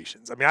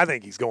situations. I mean, I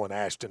think he's going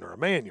Ashton or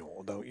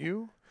Emmanuel, don't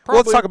you? Probably,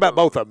 well, let's talk about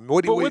both of them.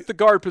 With the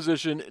guard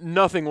position,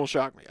 nothing will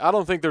shock me. I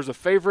don't think there's a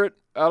favorite.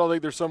 I don't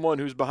think there's someone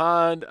who's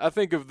behind. I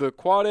think of the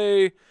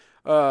Quade,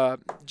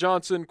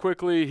 Johnson,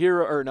 quickly,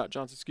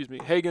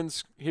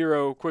 Hagans,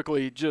 Hero,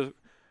 quickly, just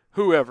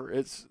whoever.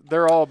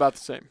 They're all about the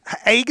same.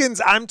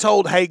 I'm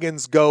told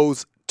Hagans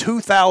goes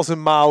 2,000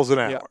 miles an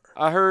hour. Yeah,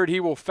 I heard he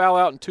will foul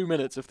out in 2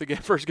 minutes if the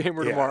first game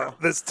were tomorrow.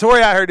 The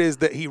story I heard is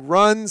that he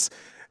runs,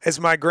 as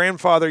my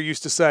grandfather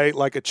used to say,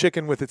 like a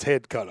chicken with its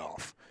head cut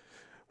off.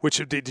 Which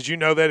did you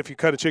know that if you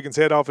cut a chicken's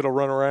head off, it'll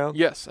run around?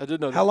 Yes, I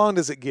did know that. How long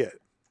does it get?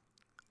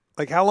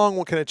 Like, how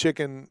long can a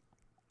chicken?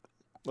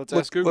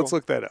 Ask Google. Let's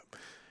look that up.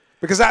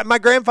 Because my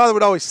grandfather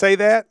would always say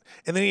that,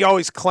 and then he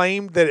always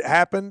claimed that it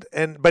happened,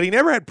 but he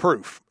never had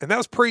proof, and that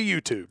was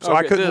pre-YouTube, so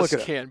I couldn't look it up.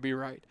 This can't be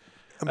right.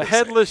 A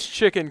headless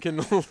chicken can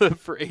live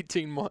for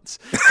 18 months.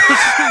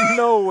 There's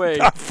no way.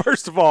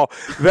 First of all,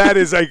 that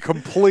is a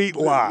complete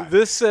lie.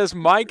 This says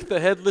Mike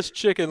the headless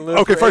chicken lived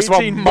for 18 months. Okay, first of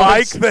all,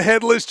 Mike the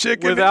headless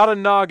chicken. Without a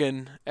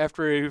noggin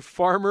after a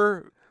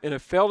farmer in a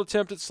failed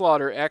attempt at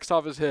slaughter axed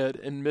off his head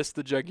and missed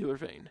the jugular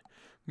vein.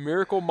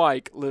 Miracle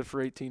Mike lived for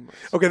 18 months.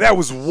 Okay, that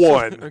was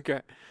one. Okay.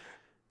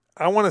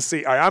 I want to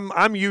see. I'm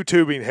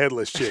YouTubing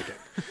headless chicken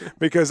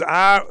because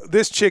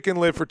this chicken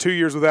lived for 2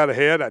 years without a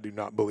head. I do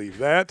not believe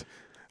that.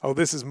 Oh,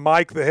 this is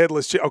Mike the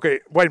Headless Chicken. Okay,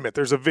 wait a minute.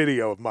 There's a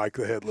video of Mike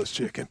the Headless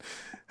Chicken.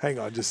 Hang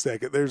on just a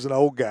second. There's an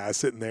old guy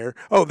sitting there.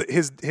 Oh,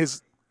 his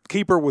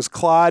keeper was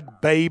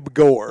Clyde Babe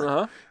Gore.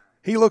 Uh-huh.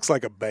 He looks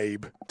like a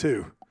babe,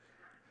 too.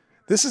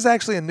 This is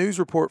actually a news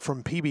report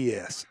from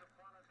PBS.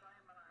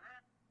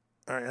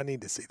 All right, I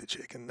need to see the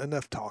chicken.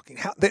 Enough talking.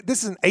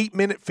 This is an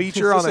 8-minute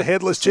feature on a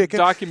headless chicken.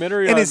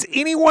 Documentary. And is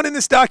anyone in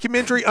this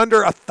documentary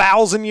under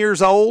 1,000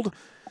 years old?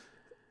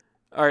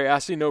 All right, I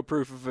see no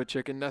proof of a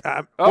chicken.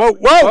 Nothing. Whoa!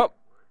 Oh.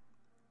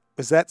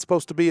 Is that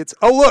supposed to be its?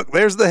 Oh, look,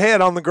 there's the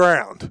head on the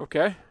ground.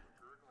 Okay.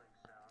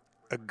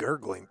 A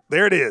gurgling.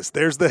 There it is.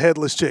 There's the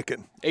headless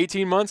chicken.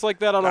 18 months like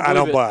that? I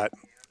don't buy it.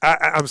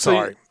 I'm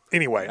sorry.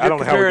 Anyway, I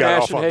don't know how we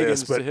got off on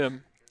this, but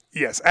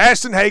yes,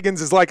 Ashton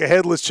Hagans is like a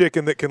headless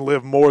chicken that can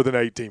live more than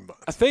 18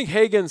 months. I think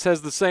Hagans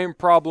has the same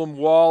problem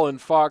Wall and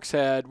Fox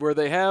had, where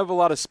they have a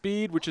lot of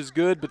speed, which is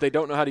good, but they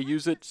don't know how to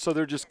use it, so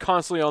they're just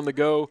constantly on the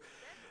go.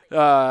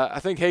 I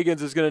think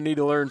Hagans is going to need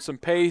to learn some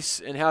pace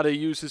and how to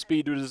use his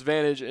speed to his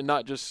advantage and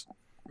not just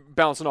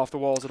bouncing off the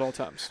walls at all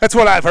times. That's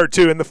what I've heard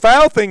too. And the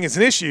foul thing is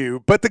an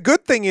issue, but the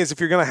good thing is if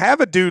you're going to have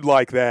a dude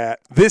like that,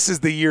 this is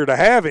the year to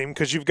have him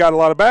because you've got a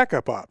lot of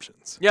backup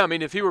options. Yeah, I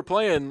mean, if he were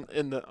playing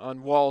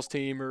on Wall's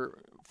team or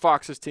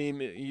Fox's team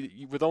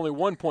with only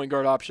one point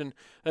guard option,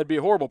 that'd be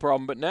a horrible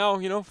problem. But now,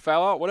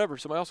 foul out, whatever,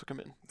 somebody else will come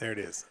in. There it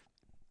is.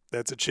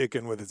 That's a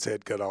chicken with its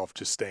head cut off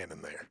just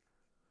standing there.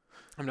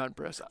 I'm not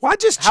impressed. Why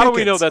just chickens? How do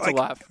we know that's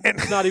alive?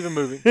 It's not even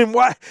moving. And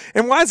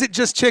why is it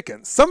just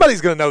chickens? Somebody's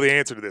going to know the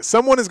answer to this.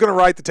 Someone is going to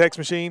write the text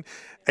machine,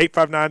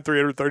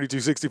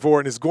 859-300-3264,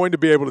 and is going to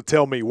be able to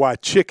tell me why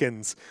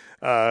chickens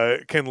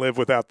can live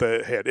without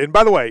the head. And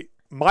by the way,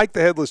 Mike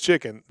the Headless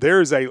Chicken, there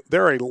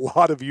are a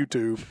lot of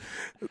YouTube.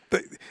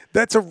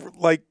 That's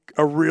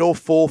a real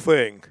full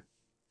thing.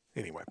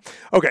 Anyway.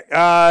 Okay,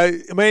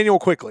 Emmanuel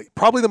quickly.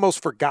 Probably the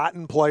most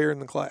forgotten player in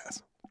the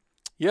class.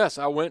 Yes,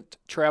 I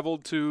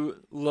traveled to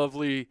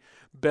lovely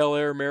Bel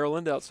Air,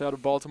 Maryland, outside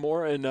of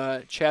Baltimore,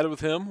 and chatted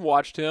with him,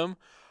 watched him.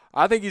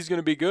 I think he's going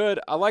to be good.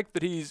 I like that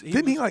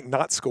Didn't he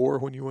not score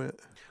when you went?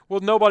 Well,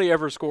 nobody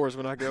ever scores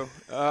when I go.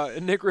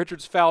 Nick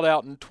Richards fouled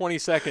out in 20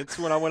 seconds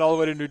when I went all the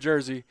way to New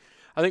Jersey.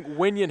 I think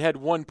Winion had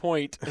 1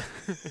 point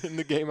in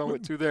the game I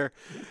went to there.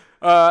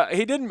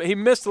 He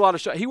missed a lot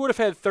of shots. He would have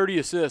had 30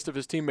 assists if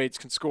his teammates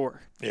can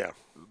score. Yeah.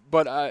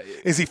 But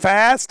is he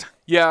fast?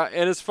 Yeah,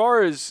 and as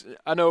far as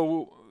I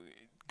know,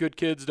 good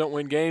kids don't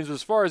win games. But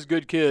as far as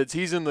good kids,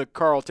 he's in the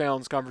Carl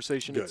Towns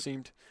conversation, it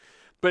seemed.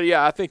 But,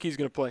 yeah, I think he's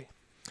going to play.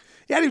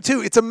 Yeah, I do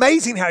too. It's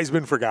amazing how he's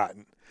been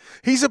forgotten.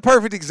 He's a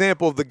perfect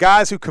example of the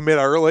guys who commit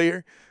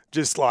earlier,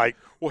 just like.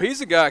 Well,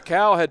 he's a guy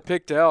Cal had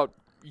picked out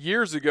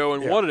years ago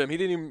and wanted him. He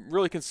didn't even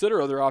really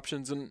consider other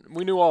options, and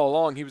we knew all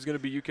along he was going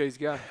to be UK's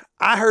guy.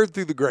 I heard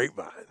through the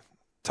grapevine,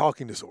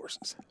 talking to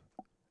sources,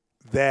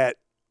 that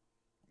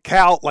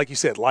Cal, like you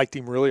said, liked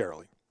him really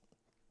early.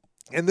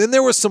 And then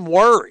there was some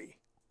worry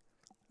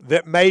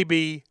that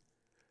maybe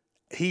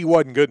he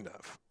wasn't good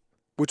enough,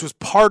 which was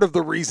part of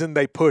the reason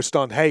they pushed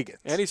on Hagens.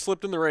 And he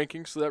slipped in the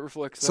rankings, so that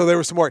reflects that. So there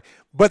was some worry.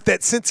 But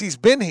that since he's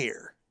been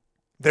here,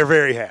 they're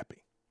very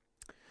happy.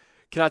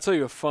 Can I tell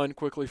you a fun,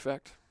 quickly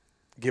fact?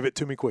 Give it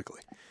to me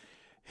quickly.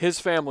 His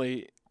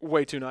family,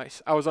 way too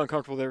nice. I was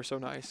uncomfortable. They were so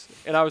nice.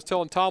 And I was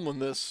telling Tomlin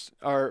this,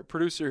 our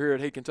producer here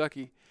at Hey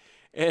Kentucky,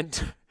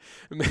 and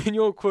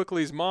Emmanuel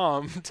Quickly's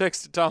mom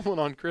texted Tomlin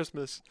on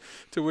Christmas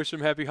to wish him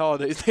happy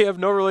holidays. They have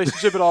no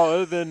relationship at all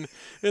other than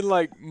in,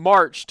 like,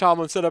 March,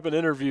 Tomlin set up an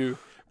interview.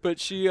 But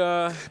she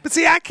But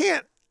see,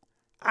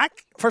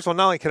 first of all,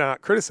 not only can I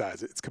not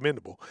criticize it, it's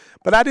commendable,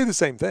 but I do the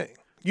same thing.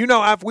 You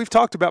know, we've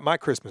talked about my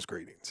Christmas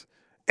greetings.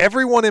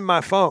 Everyone in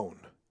my phone,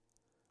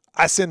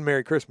 I send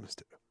Merry Christmas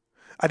to.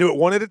 I do it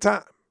one at a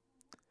time.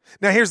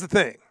 Now, here's the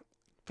thing.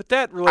 But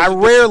that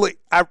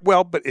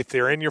but if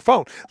they're in your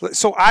phone.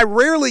 So I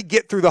rarely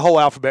get through the whole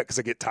alphabet because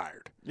I get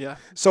tired. Yeah.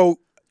 So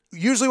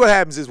usually what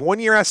happens is one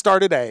year I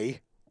start at A,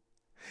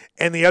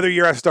 and the other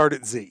year I start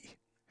at Z.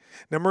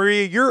 Now,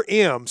 Maria, you're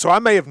M, so I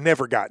may have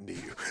never gotten to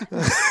you.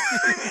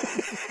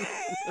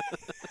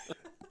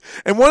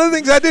 And one of the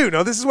things I do,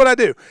 this is what I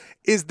do,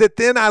 is that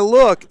then I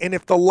look, and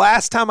if the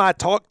last time I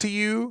talked to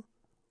you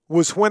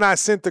was when I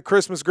sent the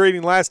Christmas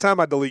greeting last time,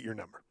 I delete your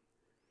number.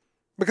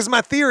 Because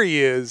my theory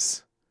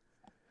is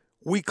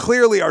we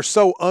clearly are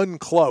so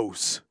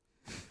unclose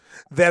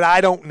that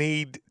I don't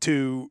need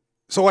to.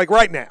 So, like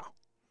right now,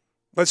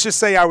 let's just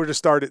say I were to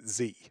start at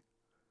Z.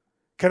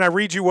 Can I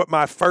read you what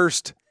my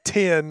first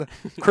 10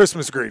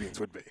 Christmas greetings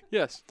would be?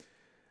 Yes.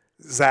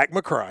 Zach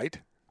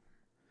McCrite,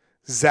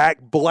 Zach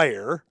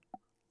Blair,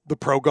 the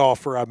pro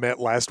golfer I met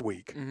last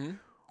week,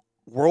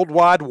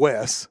 Worldwide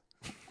Wes,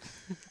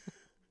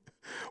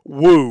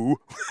 Woo,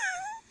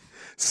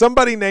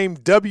 somebody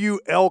named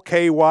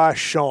WLKY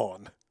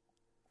Sean.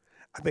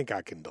 I think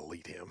I can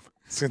delete him,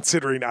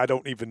 considering I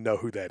don't even know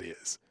who that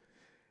is.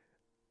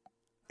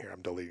 Here,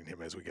 I'm deleting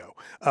him as we go.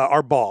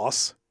 Our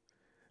boss,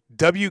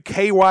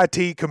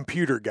 WKYT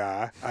computer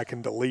guy. I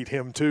can delete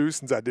him too,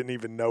 since I didn't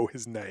even know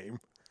his name.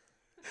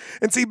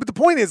 And see, but the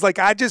point is, like,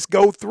 I just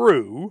go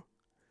through,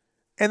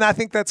 and I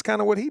think that's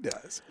kind of what he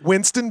does.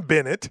 Winston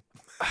Bennett.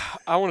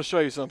 I want to show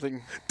you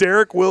something.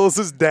 Derek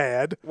Willis's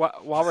dad. While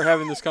we're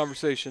having this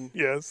conversation.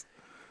 Yes.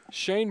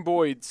 Shane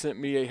Boyd sent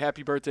me a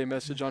happy birthday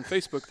message on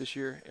Facebook this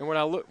year. And when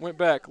I went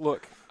back,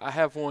 I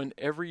have one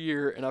every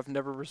year, and I've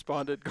never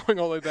responded, going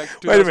all the way back to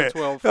 2012.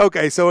 Wait a minute.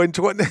 Okay, so in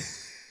 20 –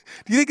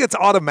 do you think it's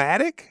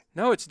automatic?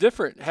 No, it's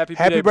different. Happy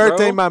birthday,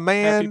 bro. my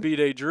man. Happy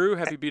B-Day, Drew.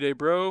 Happy B-Day,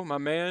 bro, my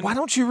man. Why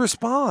don't you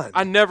respond?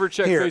 I never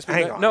check Facebook.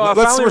 Hang on. No,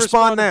 let's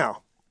respond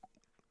now.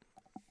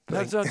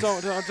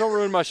 Don't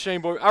ruin my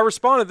Shane Boyd. I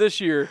responded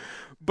this year,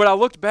 but I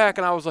looked back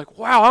and I was like,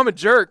 wow, I'm a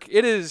jerk.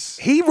 It is.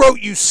 He wrote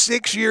you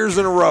 6 years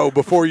in a row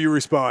before you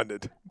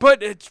responded.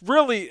 But it's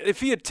really, if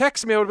he had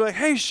texted me, I would be like,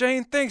 hey,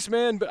 Shane, thanks,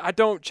 man. But I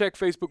don't check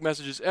Facebook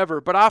messages ever.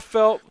 But I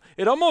felt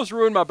it almost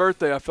ruined my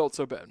birthday. I felt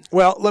so bad.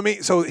 Well,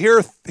 so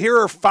here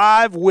are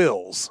 5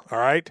 Wills, all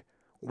right?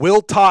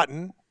 Will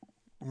Totten,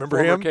 remember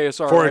former him?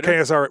 KSR former writer.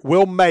 KSR.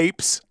 Will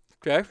Mapes,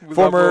 okay,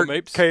 former Will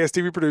Mapes.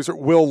 KSTV producer.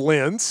 Will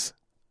Lentz.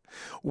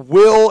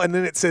 Will, and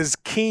then it says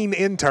Keen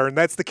intern.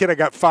 That's the kid I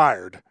got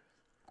fired.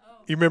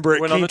 You remember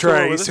at Keen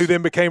Trace, who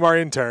then became our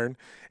intern.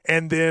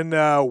 And then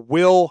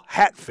Will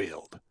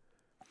Hatfield,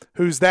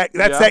 who's that's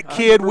that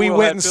kid we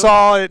went and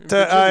saw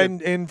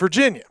in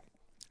Virginia.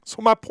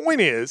 So my point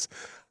is,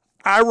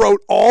 I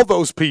wrote all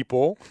those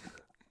people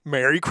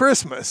Merry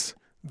Christmas.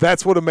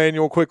 That's what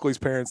Emmanuel Quickly's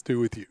parents do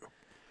with you.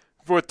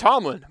 With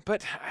Tomlin.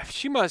 But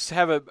she must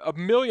have a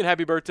million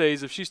happy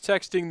birthdays if she's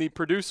texting the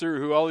producer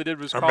who all he did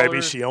was call her. Or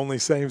maybe she only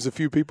saves a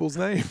few people's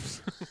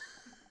names.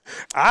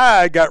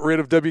 I got rid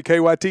of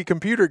WKYT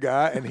computer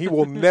guy, and he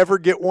will never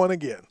get one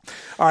again.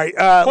 All right.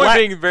 Point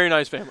being, a very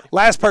nice family.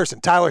 Last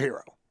person, Tyler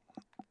Hero.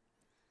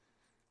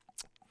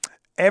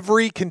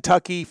 Every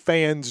Kentucky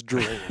fan's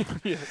dream.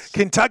 Yes.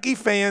 Kentucky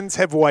fans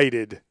have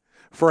waited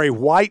for a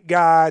white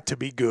guy to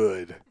be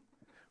good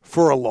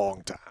for a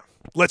long time.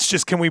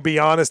 Can we be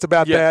honest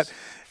about that?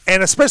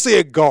 And especially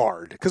a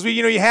guard. Because,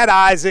 you had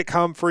Isaac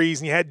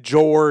Humphreys and you had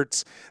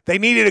Jorts. They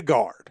needed a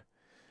guard.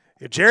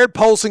 Jared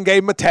Polson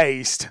gave him a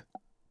taste.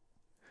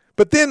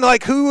 But then,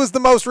 who was the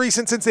most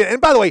recent since then? And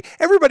by the way,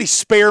 everybody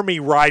spare me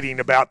writing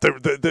about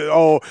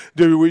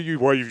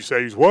why you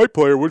say he's a white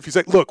player? What if you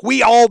say, look,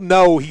 we all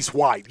know he's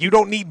white. You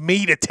don't need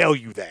me to tell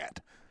you that.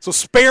 So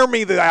spare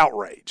me the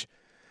outrage.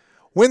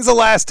 When's the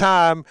last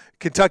time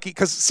Kentucky –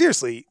 because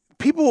seriously,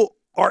 people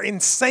are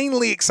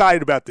insanely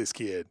excited about this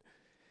kid.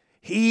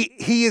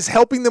 He is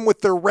helping them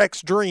with their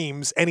Rex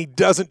dreams, and he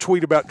doesn't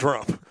tweet about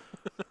Trump.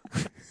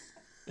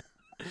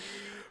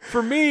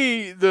 For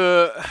me,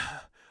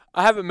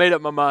 I haven't made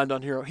up my mind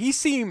on Hero. He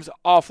seems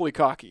awfully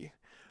cocky.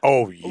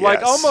 Oh, yes.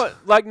 Like almost,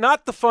 like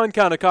not the fun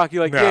kind of cocky.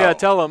 Like, No. yeah,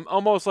 tell him.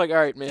 Almost like, all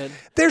right, man.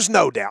 There's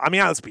no doubt. I mean,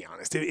 let's be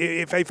honest.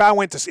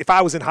 If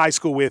I was in high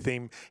school with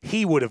him,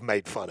 he would have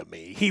made fun of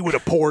me. He would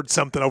have poured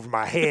something over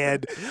my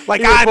head.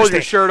 Like, I pulled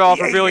your shirt off,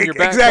 revealing your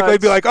back. Exactly.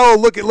 He'd be like, "Oh,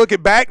 look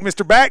at back,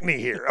 Mr. Backney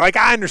here." Like,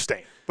 I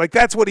understand. Like,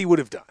 that's what he would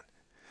have done.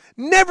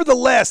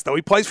 Nevertheless, though,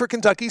 he plays for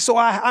Kentucky, so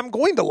I'm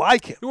going to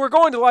like him. We're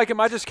going to like him.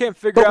 I just can't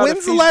figure out. But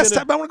when's the last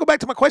time? I want to go back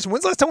to my question.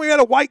 When's the last time we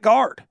had a white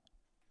guard?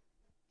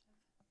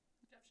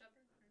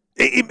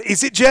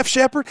 Is it Jeff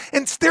Shepard?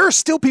 And there are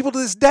still people to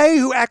this day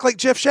who act like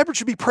Jeff Shepard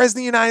should be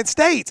president of the United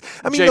States.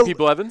 I mean, J.P.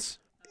 Blevins.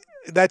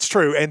 That's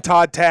true. And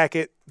Todd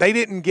Tackett. They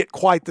didn't get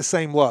quite the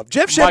same love.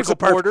 Jeff Shepard's a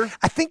perfect. Porter.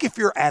 I think if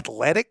you're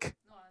athletic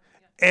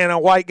and a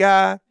white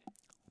guy,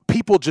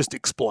 people just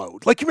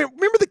explode. Like, you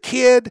remember the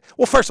kid?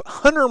 Well, first,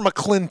 Hunter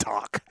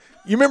McClintock.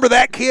 You remember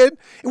that kid?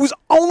 It was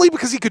only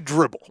because he could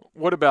dribble.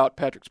 What about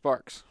Patrick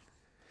Sparks?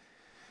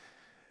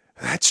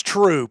 That's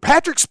true.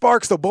 Patrick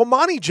Sparks, though,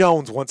 Bomani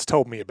Jones once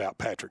told me about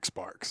Patrick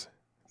Sparks.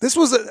 Did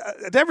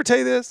I ever tell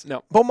you this?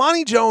 No.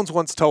 Bomani Jones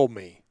once told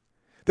me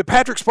that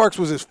Patrick Sparks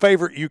was his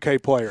favorite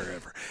UK player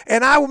ever.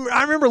 And I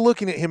remember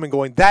looking at him and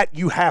going, that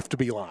you have to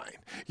be lying.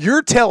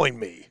 You're telling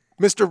me,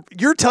 you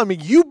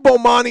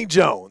Bomani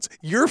Jones,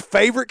 your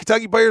favorite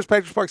Kentucky player is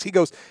Patrick Sparks. He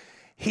goes,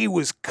 he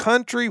was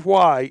country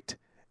white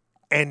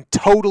and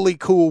totally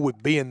cool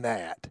with being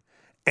that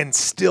and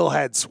still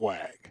had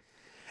swag.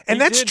 And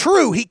that's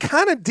true. He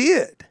kind of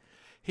did.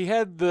 He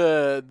had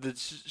the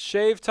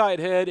shaved tight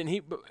head,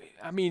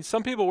 and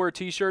some people wear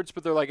T-shirts,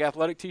 but they're like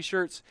athletic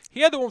T-shirts.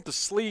 He had the one with the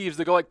sleeves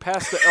that go like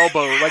past the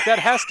elbow. Like that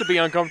has to be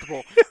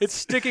uncomfortable. It's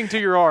sticking to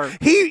your arm.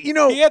 He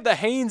had the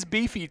Hanes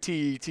Beefy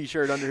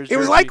T-shirt under his jersey. It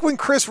was like when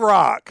Chris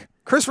Rock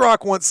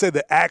once said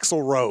that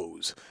Axl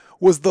Rose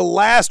was the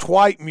last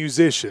white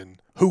musician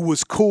who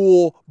was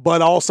cool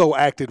but also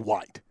acted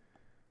white.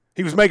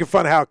 He was making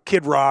fun of how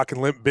Kid Rock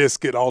and Limp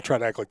Bizkit all try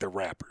to act like they're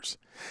rappers.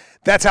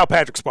 That's how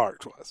Patrick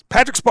Sparks was.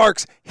 Patrick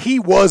Sparks, he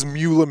was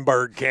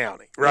Muhlenberg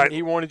County, right? And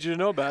he wanted you to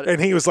know about it.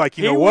 And he was like,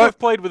 you know what? He would have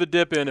played with a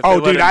dip in if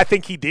Oh, dude, I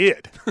think he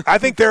did. I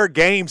think there are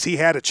games he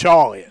had a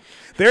chaw in.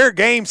 There are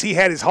games he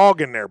had his hog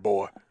in there,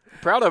 boy.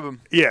 Proud of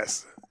him.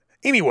 Yes.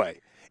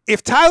 Anyway,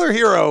 if Tyler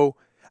Hero,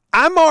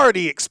 I'm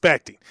already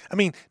expecting. I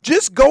mean,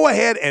 just go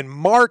ahead and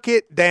mark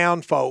it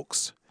down,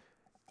 folks.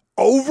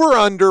 Over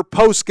under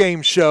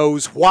post-game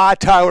shows why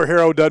Tyler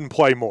Hero doesn't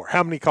play more.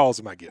 How many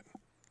calls am I getting?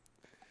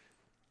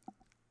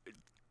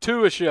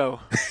 2 a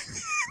show.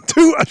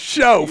 2 a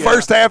show, yeah.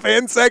 First half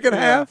and second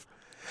half?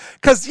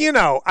 Because,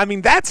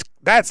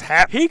 that's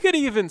happening. He could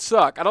even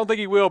suck. I don't think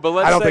he will, but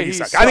let's say he sucks. I don't think he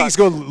sucks. I think he's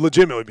going to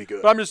legitimately be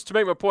good. But to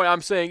make my point,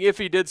 I'm saying if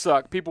he did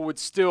suck, people would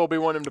still be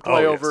wanting him to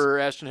play over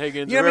Ashton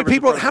Higgins.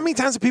 How many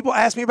times have people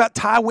asked me about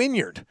Ty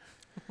Wynyard?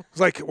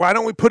 It's like, why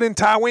don't we put in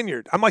Ty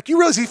Wynyard? I'm like, you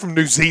realize he's from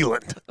New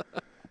Zealand.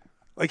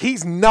 Like,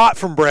 he's not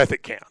from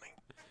Breathitt County.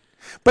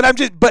 But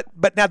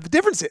but now the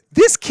difference is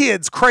this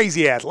kid's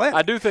crazy athletic.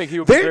 I do think he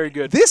will be very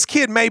good. This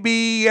kid may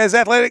be as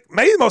athletic,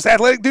 maybe the most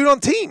athletic dude on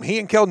the team. He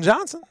and Keldon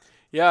Johnson.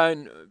 Yeah,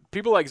 and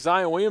people like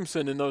Zion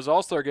Williamson in those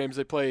All-Star games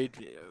they played,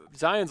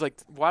 Zion's like,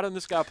 why didn't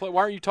this guy play?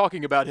 Why aren't you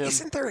talking about him?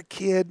 Isn't there a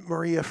kid,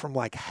 Maria, from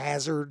like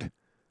Hazard,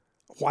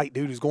 white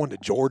dude who's going to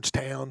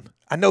Georgetown?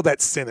 I know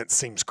that sentence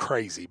seems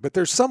crazy, but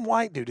there's some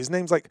white dude. His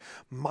name's like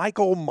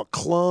Michael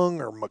McClung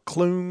or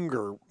McClung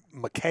or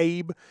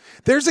McCabe.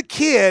 There's a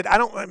kid, I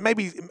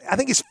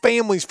think his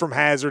family's from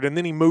Hazard and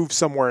then he moved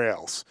somewhere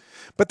else.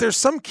 But there's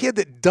some kid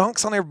that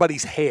dunks on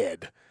everybody's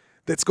head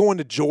that's going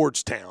to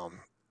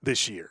Georgetown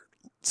this year.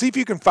 See if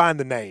you can find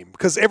the name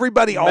because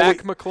everybody always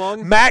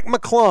McClung? Mac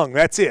McClung,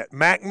 that's it.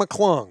 Mac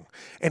McClung.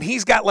 And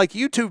he's got like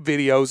YouTube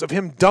videos of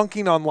him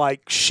dunking on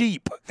like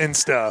sheep and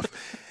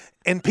stuff.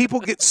 And people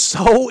get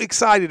so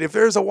excited. If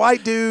there's a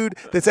white dude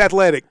that's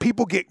athletic,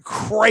 people get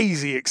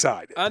crazy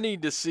excited. I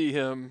need to see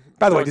him.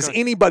 By the way, does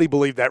anybody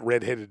believe that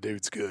redheaded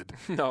dude's good?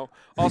 No.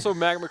 Also,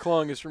 Mac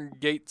McClung is from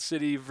Gate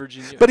City,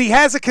 Virginia. But he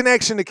has a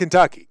connection to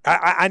Kentucky.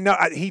 I know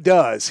he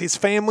does. His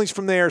family's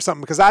from there or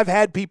something because I've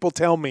had people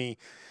tell me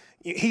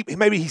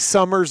maybe he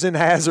summers in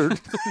Hazard.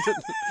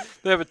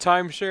 They have a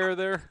timeshare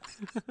there.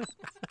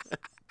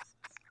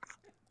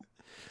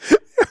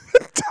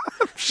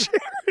 Timeshare.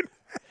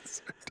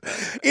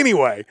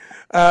 Anyway,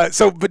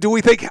 but do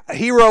we think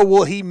Hero,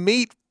 will he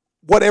meet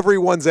what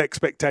everyone's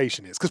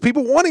expectation is? Because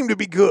people want him to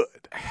be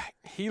good.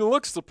 He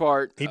looks the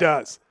part. He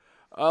does.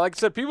 Like I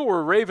said, people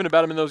were raving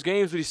about him in those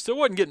games, but he still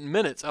wasn't getting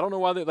minutes. I don't know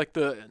why like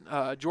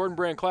the Jordan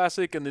Brand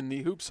Classic and then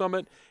the Hoop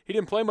Summit, he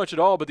didn't play much at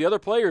all, but the other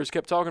players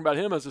kept talking about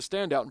him as a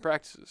standout in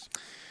practices.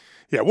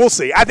 Yeah, we'll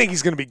see. I think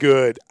he's going to be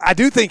good. I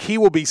do think he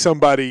will be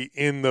somebody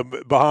in the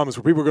Bahamas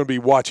where people are going to be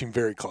watching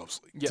very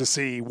closely to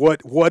see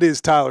what is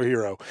Tyler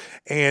Hero.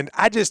 And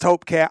I just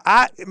hope,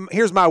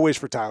 here's my wish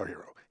for Tyler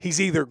Hero.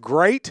 He's either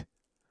great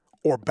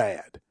or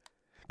bad.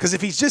 Because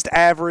if he's just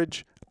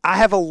average, I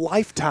have a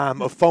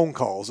lifetime of phone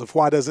calls of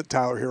why doesn't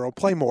Tyler Hero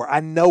play more? I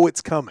know it's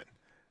coming,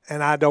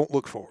 and I don't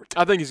look forward to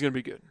it. I think he's going to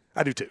be good.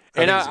 I do too.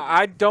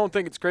 I don't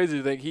think it's crazy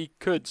to think he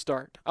could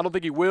start. I don't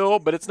think he will,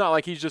 but it's not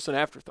like he's just an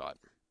afterthought.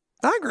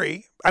 I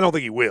agree. I don't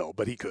think he will,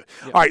 but he could.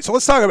 Yeah. All right, so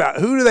let's talk about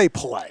who do they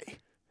play?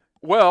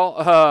 Well,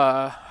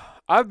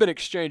 I've been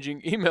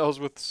exchanging emails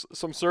with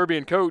some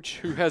Serbian coach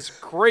who has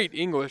great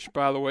English,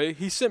 by the way.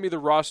 He sent me the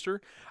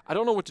roster. I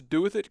don't know what to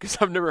do with it because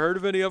I've never heard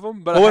of any of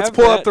them. But let's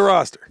pull up the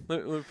roster.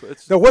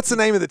 Now, what's the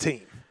name of the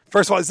team?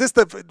 First of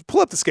all,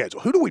 pull up the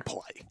schedule. Who do we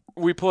play?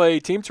 We play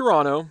Team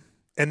Toronto.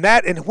 And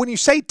when you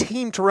say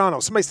Team Toronto,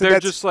 somebody said they're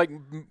just like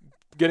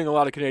getting a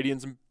lot of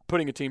Canadians and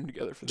putting a team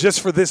together for this.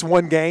 Just for this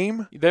one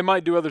game? They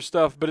might do other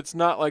stuff, but it's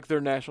not like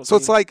their national team.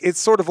 So it's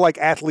sort of like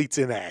athletes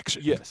in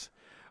action. Yes.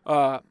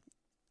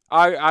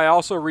 I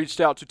also reached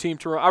out to Team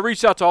Toronto. I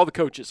reached out to all the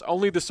coaches.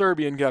 Only the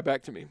Serbian got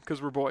back to me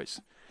because we're boys.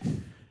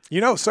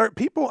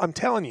 People, I'm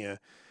telling you,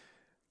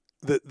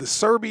 the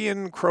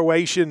Serbian,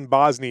 Croatian,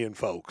 Bosnian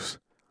folks,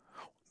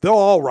 they'll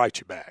all write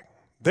you back.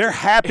 They're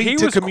happy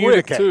to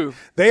communicate. Quick too.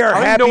 They are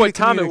happy to communicate. I don't know what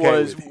time it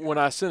was when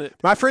I sent it.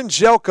 My friend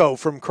Jelko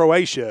from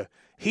Croatia,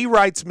 he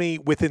writes me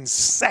within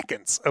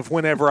seconds of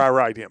whenever I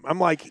write him. I'm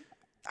like,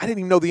 I didn't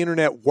even know the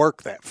internet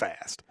worked that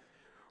fast.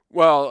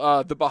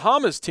 Well, the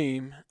Bahamas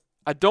team,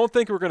 I don't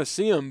think we're going to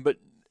see him, but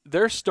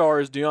their star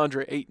is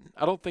DeAndre Ayton.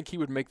 I don't think he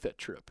would make that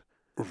trip.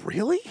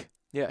 Really?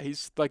 Yeah,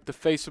 he's like the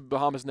face of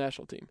Bahamas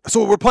national team.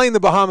 So we're playing the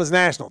Bahamas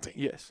national team?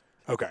 Yes.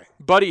 Okay.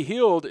 Buddy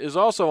Hield is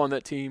also on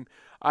that team.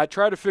 I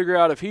tried to figure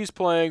out if he's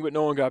playing, but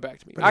no one got back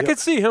to me. I could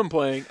see him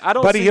playing.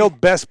 Buddy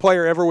Hield, best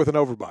player ever with an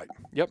overbite.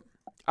 Yep.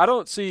 I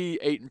don't see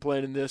Ayton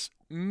playing in this.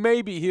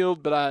 Maybe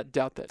Hield, but I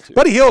doubt that too.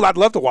 Buddy Hield, I'd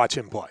love to watch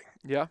him play.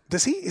 Yeah.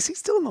 Is he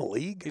still in the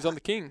league? He's on the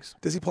Kings.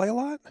 Does he play a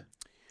lot?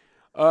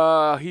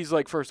 He's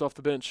like first off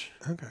the bench.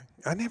 Okay.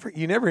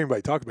 You never hear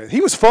anybody talk about it.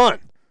 He was fun.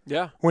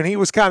 Yeah. When he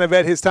was kind of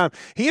at his time.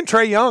 He and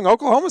Trae Young,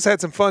 Oklahoma's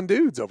had some fun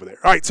dudes over there.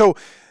 All right, so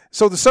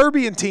the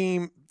Serbian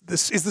team,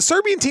 is the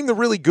Serbian team the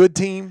really good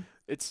team?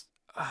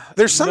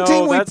 There's some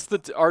team that's the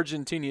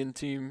Argentinian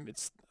team.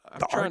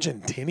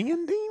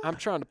 Argentinian team? I'm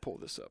trying to pull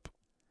this up.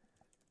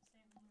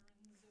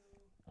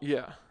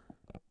 Yeah.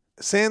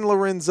 San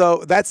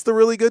Lorenzo, that's the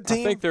really good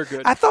team? I think they're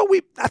good. I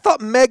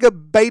thought Mega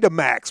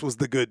Betamax was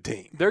the good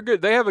team. They're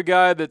good. They have a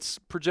guy that's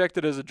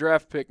projected as a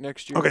draft pick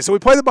next year. Okay, so we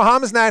play the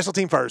Bahamas national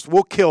team first.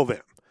 We'll kill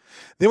them.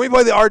 Then we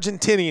play the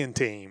Argentinian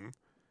team.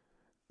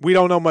 We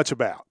don't know much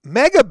about.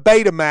 Mega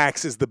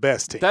Betamax is the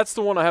best team. That's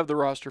the one I have the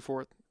roster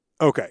for.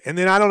 Okay, and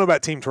then I don't know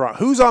about Team Toronto.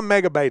 Who's on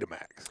Mega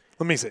Betamax?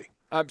 Let me see.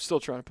 I'm still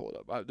trying to pull it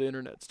up. The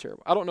internet's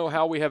terrible. I don't know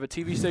how we have a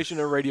TV station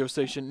and a radio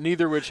station,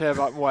 neither of which have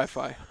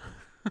Wi-Fi.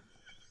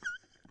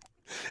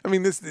 I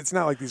mean, it's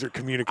not like these are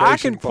communication. I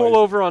can pull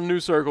over on New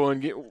Circle and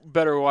get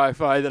better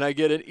Wi-Fi than I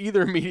get at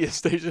either media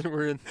station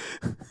we're in.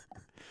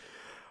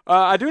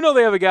 I do know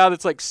they have a guy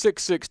that's like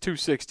 6'6",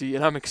 260,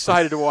 and I'm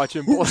excited to watch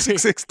him play.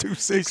 6'6",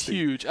 260. He's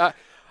huge.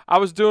 I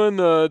was doing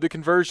the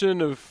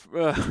conversion of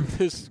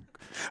his.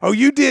 Oh,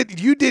 you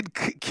did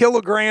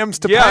kilograms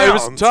to pounds. Yeah, it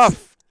was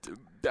tough.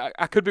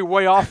 I could be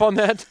way off on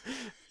that.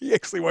 He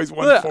actually weighs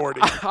 140.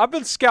 I've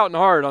been scouting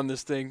hard on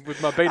this thing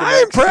with my Betamax. I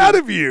am proud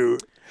of you.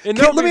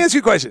 Let me ask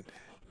you a question.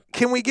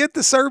 Can we get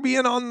the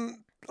Serbian on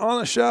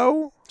a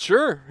show?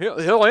 Sure.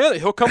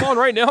 He'll come on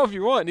right now if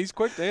you want. He's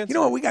quick to answer. You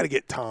know what? We got to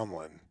get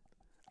Tomlin.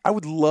 I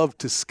would love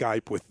to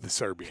Skype with the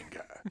Serbian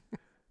guy.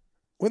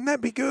 Wouldn't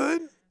that be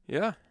good?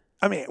 Yeah.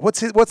 I mean, what's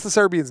the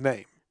Serbian's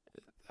name?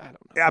 I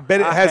don't know. I bet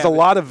it has a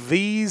lot of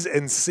V's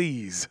and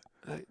C's.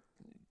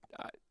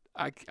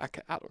 I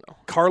don't know.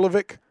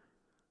 Karlovic?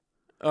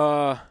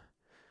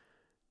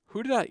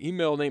 Who did I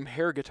email named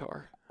Hair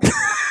Guitar?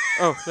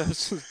 Oh,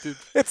 that's dude.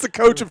 It's the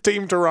coach of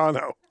Team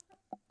Toronto.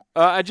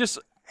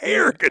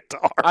 Hair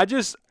Guitar. I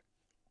just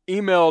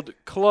emailed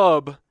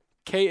club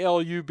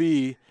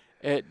KLUB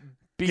at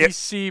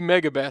BC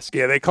Megabasket.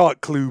 Yeah, they call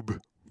it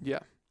Klub. Yeah.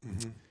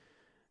 Mm-hmm.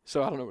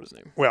 So I don't know what his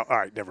name. Well, all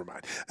right, never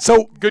mind.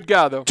 So good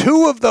guy though.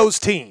 Two of those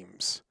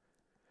teams,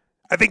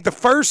 I think the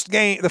first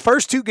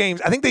two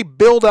games, I think they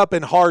build up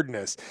in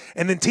hardness,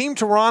 and then Team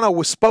Toronto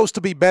was supposed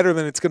to be better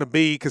than it's going to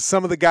be because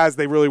some of the guys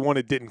they really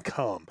wanted didn't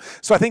come.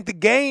 So I think the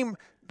game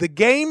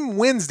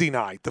Wednesday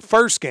night, the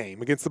first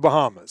game against the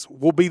Bahamas,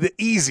 will be the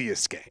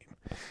easiest game.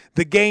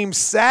 The game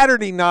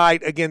Saturday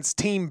night against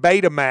Team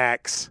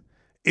Betamax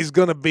is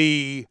going to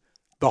be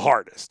the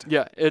hardest.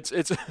 Yeah, it's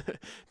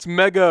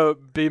Mega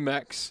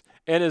BMX.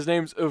 And his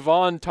name's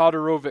Ivan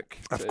Todorovic.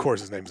 Of course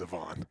his name's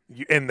Ivan.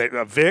 And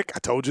Vic, I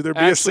told you there'd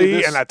be a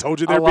C, and I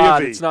told you there'd be a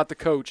V. It's not the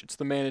coach. It's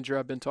the manager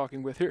I've been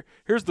talking with.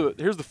 Here's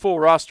the full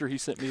roster he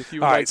sent me. If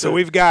you All right, so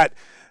we've got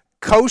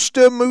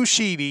Kosta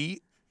Mushidi,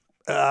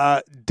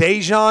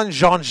 Dejan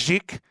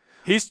Janjic.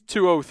 He's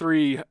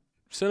 203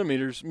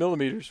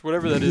 millimeters,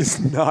 whatever that is.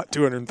 He's not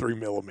 203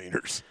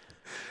 millimeters.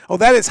 Oh,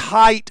 that is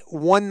height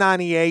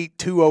 198,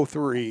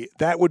 203.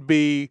 That would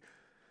be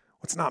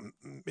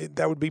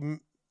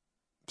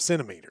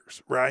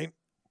centimeters, right?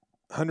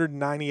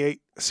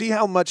 198. See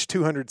how much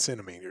 200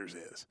 centimeters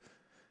is.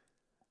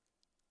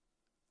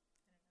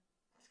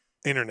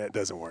 Internet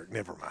doesn't work.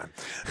 Never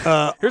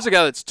mind. Here's a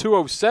guy that's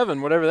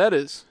 207, whatever that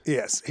is.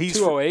 Yes, he's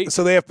 208.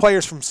 So they have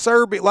players from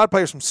Serbia, a lot of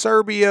players from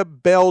Serbia,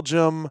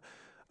 Belgium,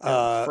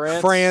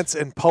 France,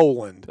 and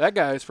Poland. That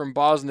guy is from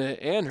Bosnia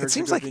and Herzegovina. It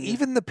seems like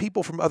even the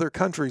people from other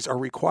countries are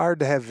required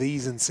to have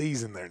V's and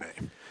C's in their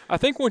name. I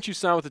think once you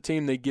sign with the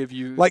team, they give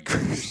you like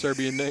your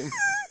Serbian name.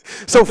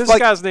 So this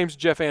guy's name's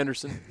Jeff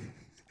Anderson.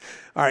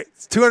 All right,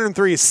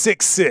 203 is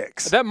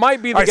 6'6". That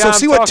might be the guy. So I'm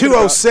see what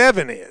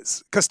 207 about.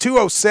 Is, because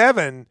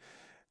 207.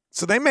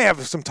 So they may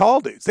have some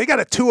tall dudes. They got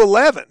a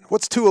 211.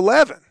 What's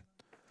 211?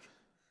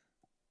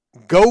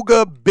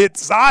 Goga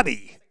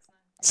Bitzadi.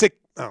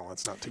 Oh,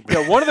 that's not too bad.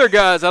 Yeah, one of their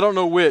guys, I don't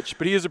know which,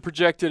 but he is a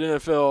projected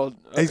NFL.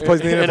 He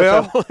plays in the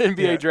NFL?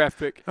 NBA draft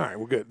pick. All right,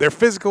 well, good. They're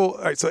physical.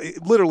 All right, so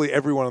literally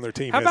everyone on their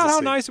team How has about a how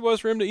C. nice it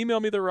was for him to email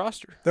me their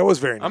roster? That was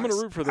very nice. I'm going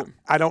to root for them.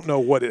 I don't know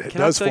what it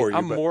does for you.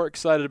 I'm more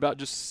excited about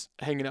just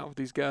hanging out with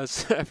these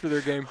guys after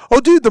their game. Oh,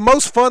 dude, the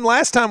most fun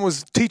last time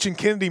was teaching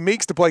Kennedy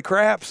Meeks to play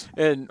craps.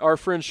 And our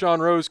friend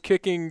Sean Rose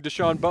kicking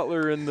Deshaun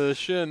Butler in the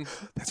shin.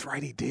 That's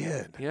right, he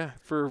did. Yeah,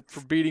 for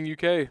beating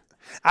UK.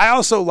 I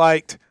also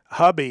liked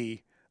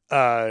Hubby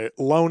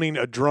loaning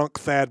a drunk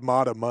Thad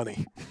Matta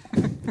money.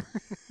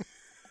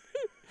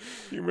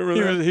 You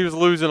remember that? He was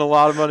losing a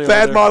lot of money.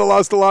 Thad Matta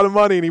lost a lot of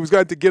money, and he was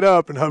going to get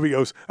up, and Hubby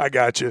goes, "I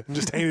got you," and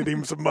just handed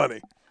him some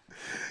money.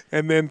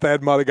 And then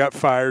Thad Matta got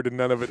fired, and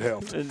none of it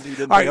helped. And he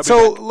didn't. All right,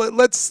 so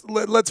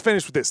let's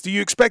finish with this. Do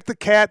you expect the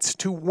Cats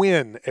to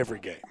win every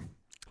game?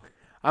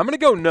 I'm going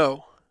to go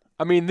no.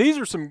 I mean, these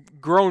are some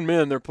grown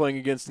men they're playing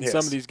against in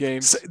some of these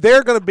games. So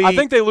they're going to be. I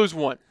think they lose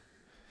one.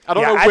 I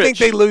don't know which. I think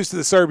they lose to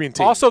the Serbian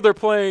team. Also, they're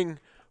playing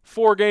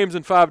 4 games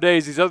in 5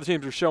 days. These other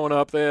teams are showing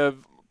up. They have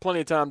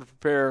plenty of time to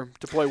prepare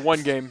to play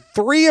one game.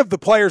 3 of the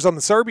players on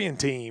the Serbian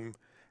team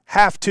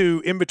have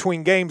to, in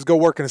between games, go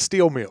work in a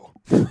steel mill.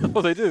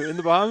 Oh, they do? In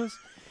the Bahamas?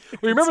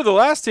 Well, remember the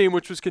last team,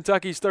 which was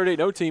Kentucky's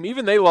 38-0 team,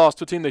 even they lost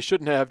to a team they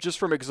shouldn't have just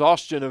from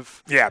exhaustion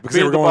of because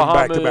they were going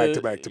back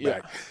to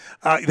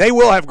back. They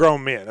will have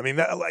grown men. I mean,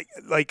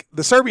 like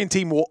the Serbian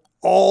team will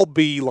all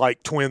be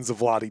like twins of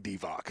Vlade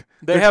Divac.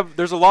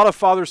 There's a lot of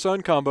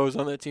father-son combos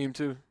on that team,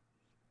 too.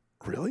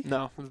 Really?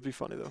 No, it would be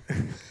funny, though.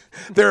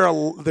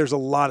 There's a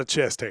lot of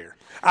chest hair.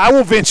 I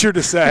will venture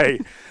to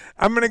say,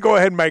 I'm going to go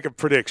ahead and make a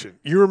prediction.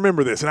 You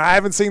remember this, and I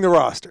haven't seen the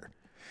roster.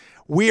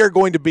 We are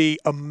going to be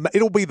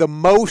it'll be the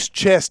most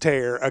chest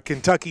hair a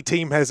Kentucky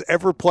team has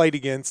ever played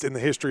against in the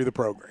history of the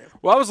program.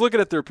 Well, I was looking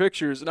at their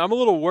pictures, and I'm a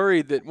little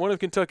worried that one of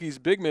Kentucky's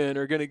big men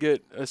are going to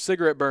get a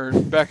cigarette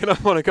burn backing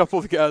up on a couple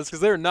of the guys because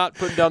they're not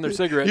putting down their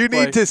cigarettes. You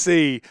need to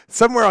see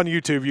somewhere on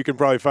YouTube. You can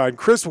probably find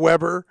Chris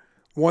Webber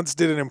once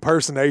did an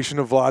impersonation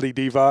of Vlade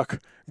Divac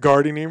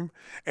guarding him,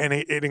 and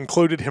it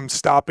included him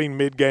stopping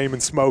mid-game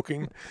and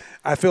smoking.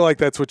 I feel like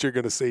that's what you're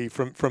going to see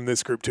from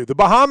this group too. The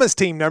Bahamas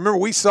team, now remember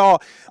we saw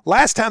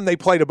last time they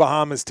played a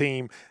Bahamas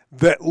team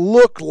that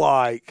looked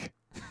like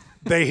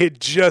they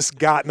had just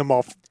gotten them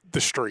off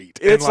the street.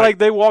 It's like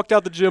they walked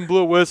out the gym,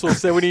 blew a whistle,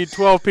 said we need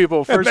 12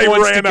 people. First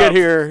ones to get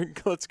here.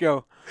 Let's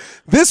go.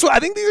 I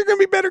think these are going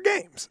to be better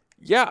games.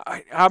 Yeah,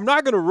 I'm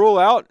not going to rule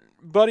out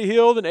Buddy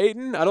Hield and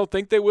Ayton. I don't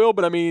think they will,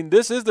 but I mean,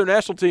 this is their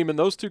national team, and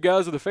those 2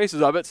 guys are the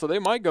faces of it, so they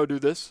might go do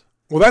this.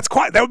 Well,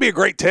 that would be a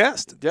great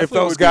test if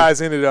those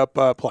guys ended up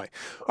playing.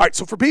 All right,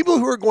 so for people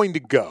who are going to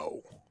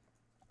go,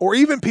 or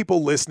even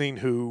people listening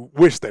who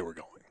wish they were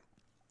going,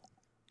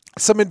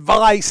 some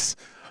advice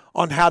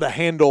on how to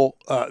handle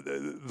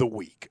the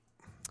week.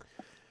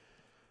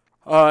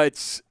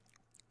 It's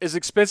as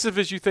expensive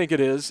as you think it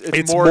is.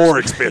 It's more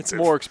expensive. It's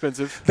more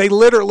expensive. They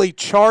literally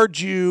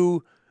charge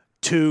you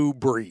to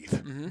breathe.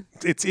 Mm-hmm.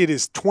 It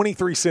is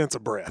 23 cents a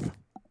breath.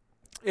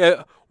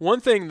 Yeah, one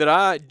thing that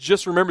I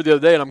just remembered the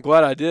other day, and I'm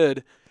glad I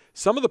did,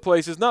 some of the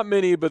places, not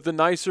many, but the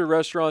nicer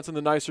restaurants and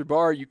the nicer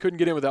bar, you couldn't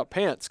get in without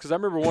pants. Because I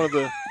remember one of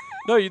the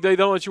 – no, they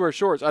don't let you wear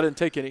shorts. I didn't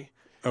take any.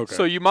 Okay.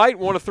 So you might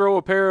want to throw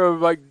a pair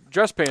of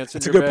dress pants in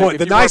That's your a good bag point. if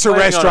The you weren't nicer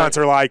planning on restaurants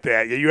it. are like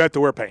that. Yeah, you have to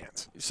wear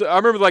pants. So I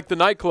remember the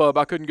nightclub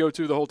I couldn't go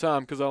to the whole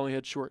time because I only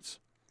had shorts.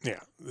 Yeah,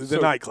 the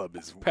nightclub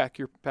is pack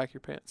your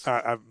pants.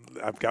 I've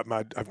got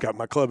my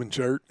clubbing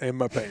shirt and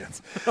my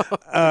pants.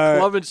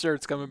 Clubbing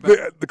shirt's coming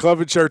back. The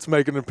clubbing shirt's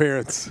making an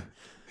appearance.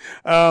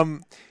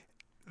 The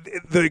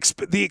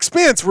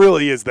expense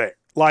really is there.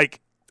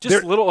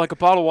 Just little, like a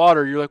bottle of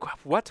water. You're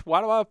like, what?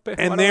 Why do I pay?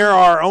 And there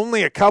are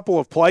only a couple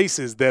of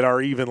places that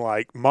are even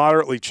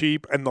moderately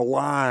cheap, and the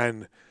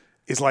line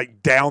is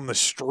down the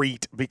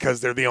street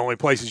because they're the only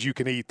places you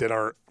can eat that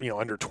are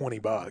under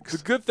 $20. The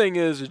good thing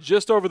is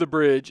just over the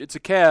bridge. It's a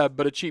cab,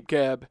 but a cheap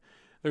cab.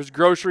 There's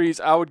groceries.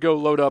 I would go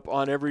load up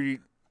on every,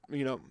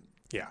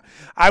 Yeah,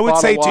 I would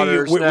say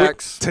to you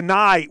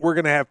tonight we're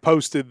going to have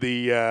posted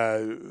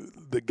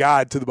the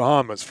guide to the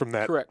Bahamas from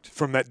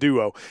that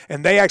duo,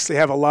 and they actually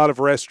have a lot of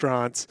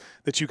restaurants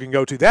that you can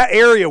go to. That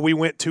area we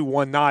went to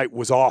one night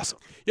was awesome.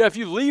 Yeah, if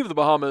you leave the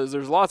Bahamas,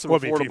 there's lots of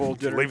affordable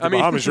dinners. If you leave the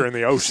Bahamas, you're in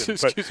the ocean.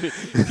 Excuse me.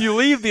 If you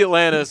leave the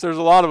Atlantis, there's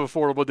a lot of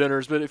affordable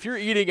dinners. But if you're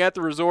eating at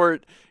the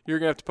resort, you're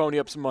gonna have to pony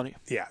up some money.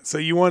 Yeah, so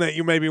you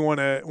maybe want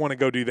to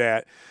go do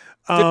that.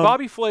 Did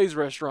Bobby Flay's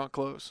restaurant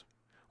close?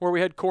 where we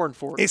had corn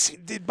forks.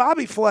 Did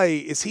Bobby Flay,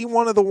 is he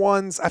one of the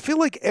ones? I feel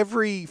like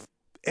every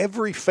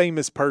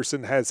famous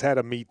person has had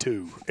a Me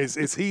Too.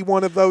 Is he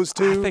one of those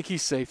two? I think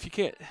he's safe. You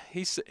can't.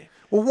 He's safe.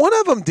 Well, one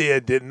of them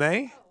didn't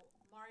they?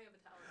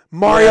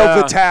 Mario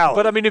Vitale.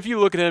 But, I mean, if you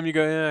look at him, you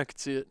go, yeah, I could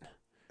see it.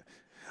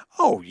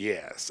 Oh,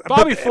 yes.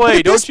 Bobby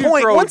Flay, don't you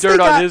throw dirt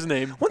on his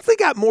name. Once they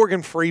got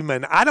Morgan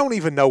Freeman, I don't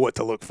even know what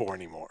to look for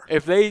anymore.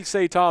 If they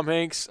say Tom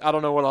Hanks, I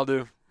don't know what I'll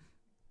do.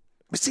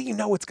 But see, you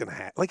know what's going to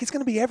happen. Like, it's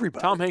going to be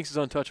everybody. Tom Hanks is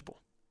untouchable.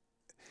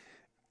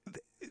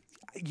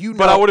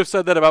 But I would have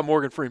said that about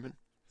Morgan Freeman.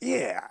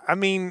 Yeah. I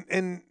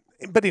mean,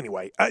 but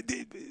anyway,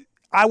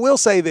 I will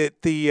say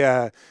that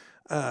the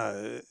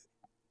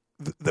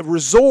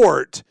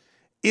resort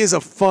is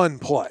a fun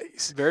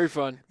place. Very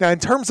fun. Now, in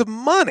terms of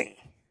money,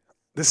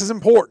 this is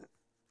important.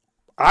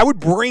 I would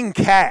bring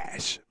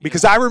cash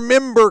because I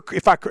remember,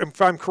 if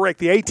I'm correct,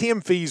 the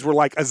ATM fees were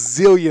like $1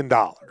 zillion.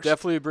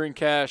 Definitely bring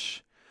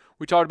cash.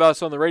 We talked about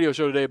this on the radio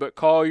show today, but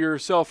call your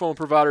cell phone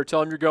provider,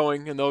 tell them you're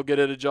going, and they'll get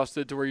it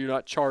adjusted to where you're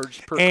not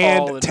charged per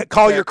call. And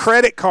call your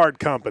credit card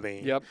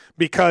company. Yep.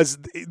 Because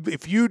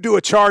if you do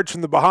a charge from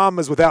the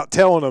Bahamas without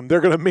telling them,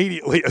 they're going to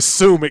immediately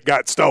assume it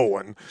got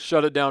stolen.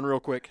 Shut it down real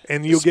quick.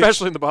 And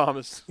especially in the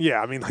Bahamas. Yeah,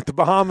 I mean, like the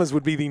Bahamas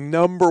would be the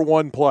number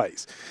one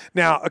place.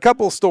 Now, a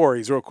couple of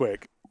stories real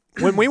quick.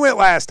 When we went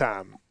last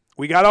time,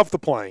 we got off the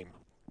plane,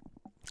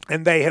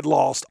 and they had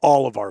lost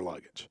all of our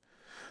luggage.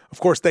 Of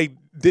course, they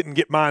didn't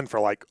get mine for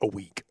like a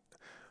week.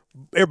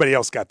 Everybody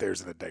else got theirs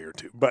in a day or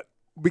two. But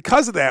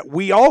because of that,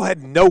 we all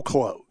had no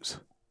clothes.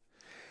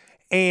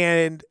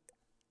 And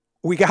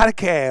we got a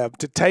cab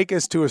to take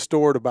us to a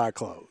store to buy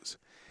clothes.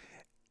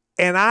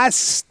 And I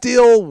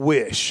still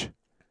wish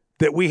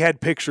that we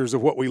had pictures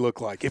of what we look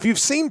like. If you've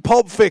seen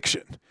Pulp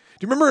Fiction, do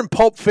you remember in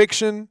Pulp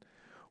Fiction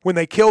when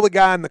they kill the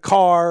guy in the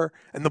car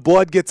and the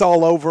blood gets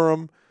all over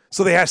him?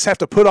 So they have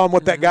to put on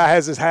what that guy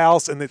has in his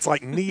house, and it's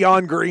like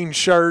neon green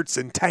shirts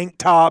and tank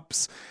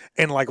tops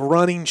and like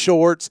running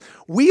shorts.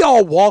 We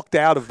all walked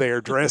out of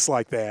there dressed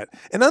like that.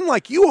 And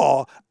unlike you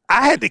all,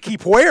 I had to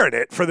keep wearing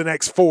it for the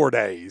next 4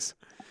 days.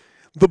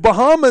 The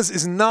Bahamas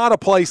is not a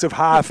place of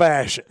high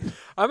fashion.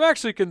 I'm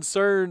actually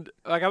concerned.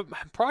 Like, I'm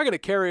probably going to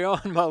carry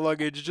on my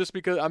luggage just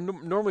because I'm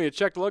normally a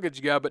checked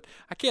luggage guy, but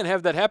I can't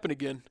have that happen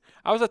again.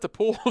 I was at the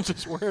pool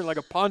just wearing like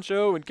a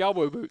poncho and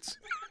cowboy boots.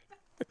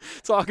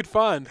 That's all I could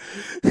find.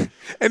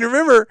 And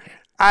remember,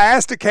 I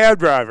asked a cab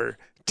driver,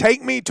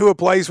 take me to a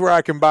place where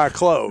I can buy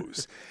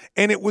clothes.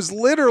 And it was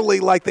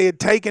literally like they had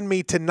taken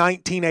me to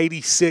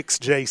 1986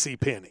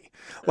 JCPenney.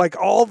 Like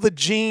all the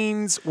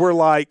jeans were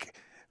like.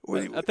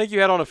 I think you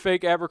had on a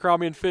fake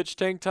Abercrombie and Fitch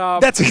tank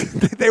top.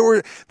 There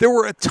were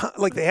a ton,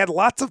 like they had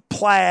lots of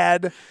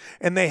plaid,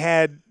 and they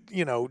had,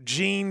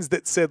 jeans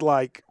that said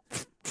like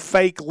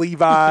fake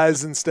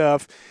Levi's and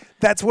stuff.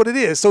 That's what it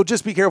is. So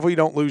just be careful you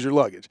don't lose your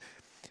luggage.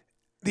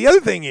 The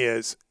other thing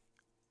is,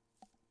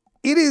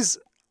 it is,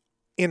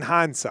 in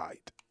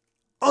hindsight,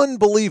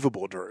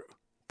 unbelievable, Drew,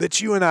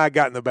 that you and I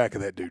got in the back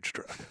of that dude's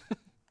truck.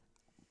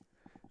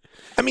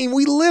 I mean,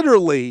 we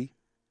literally,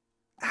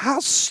 how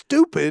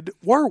stupid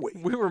were we?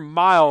 We were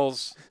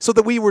miles. So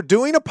that we were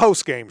doing a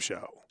post-game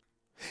show,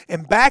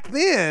 and back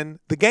then,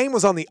 the game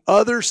was on the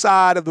other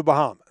side of the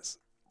Bahamas.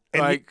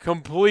 And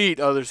complete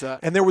other side.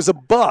 And there was a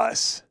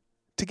bus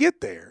to get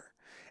there.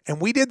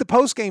 And we did the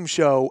post-game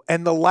show,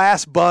 and the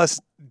last bus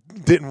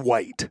didn't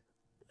wait.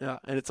 Yeah,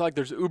 and it's like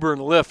there's Uber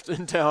and Lyft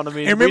in town. I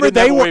mean, and remember, we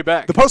didn't have a way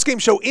back. The post-game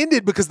show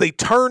ended because they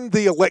turned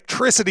the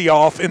electricity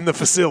off in the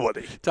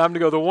facility. Time to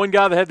go. The one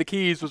guy that had the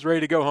keys was ready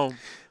to go home.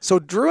 So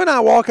Drew and I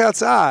walk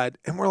outside,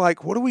 and we're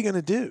like, what are we going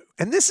to do?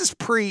 And this is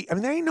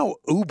there ain't no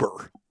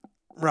Uber,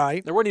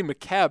 right? There wasn't even a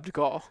cab to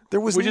call. There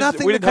was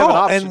nothing to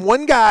call. And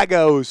one guy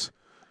goes,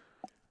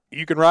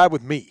 you can ride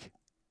with me.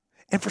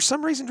 And for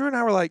some reason, Drew and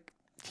I were like,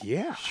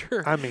 yeah,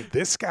 sure. I mean,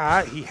 this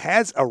guy, he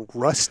has a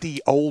rusty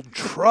old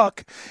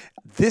truck.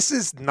 This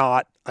is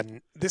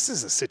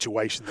a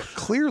situation that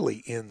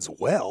clearly ends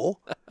well.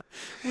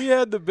 We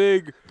had the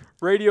big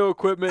radio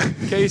equipment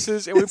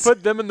cases, and we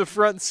put them in the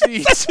front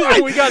seats.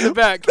 Right. We got in the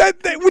back.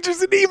 Which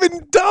is an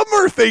even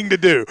dumber thing to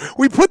do.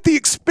 We put the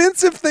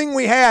expensive thing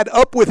we had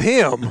up with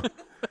him.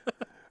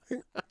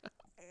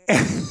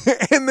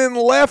 And then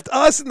left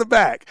us in the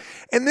back.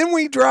 And then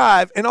we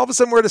drive, and all of a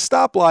sudden we're at a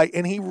stoplight,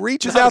 and he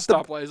reaches out the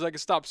stoplight. It's like a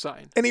stop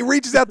sign. And he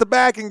reaches out the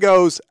back and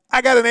goes,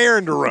 I got an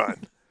errand to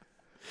run.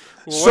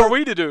 Well, what are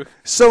we to do?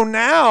 So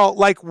now,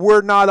 like,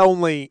 we're not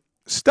only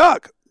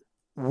stuck,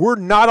 we're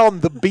not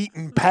on the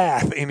beaten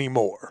path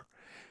anymore.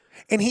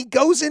 And he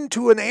goes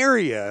into an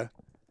area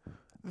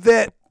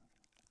that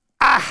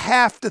I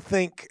have to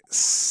think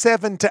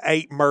 7 to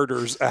 8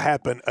 murders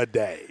happen a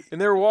day.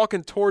 And they were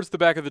walking towards the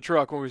back of the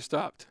truck when we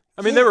stopped.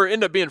 I mean, they were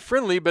ended up being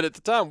friendly, but at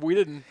the time we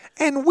didn't.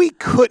 And we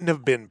couldn't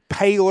have been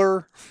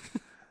paler.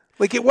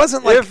 Like, it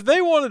wasn't like. If they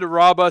wanted to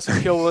rob us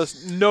and kill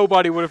us,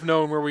 nobody would have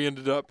known where we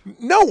ended up.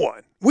 No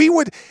one. We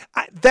would.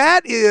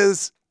 That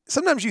is.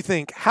 Sometimes you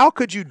think, how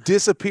could you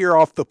disappear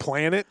off the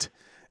planet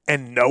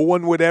and no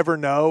one would ever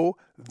know?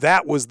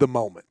 That was the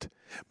moment.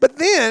 But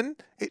then,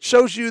 It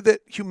shows you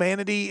that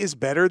humanity is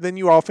better than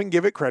you often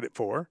give it credit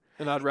for.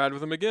 And I'd ride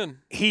with him again.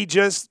 He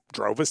just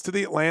drove us to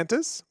the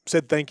Atlantis,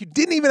 said thank you,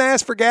 didn't even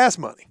ask for gas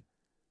money.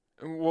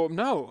 Well,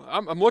 no.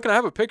 I'm looking. I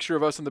have a picture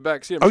of us in the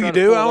back seat. You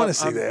do? I want to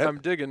see that. I'm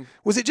digging.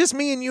 Was it just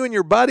me and you and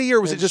your buddy,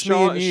 or was it just me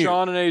and you?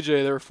 Sean and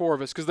AJ, there were 4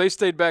 of us, because they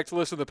stayed back to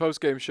listen to the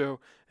postgame show,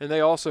 and they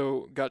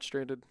also got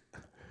stranded.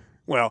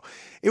 Well,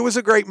 it was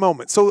a great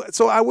moment. So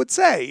I would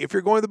say, if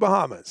you're going to the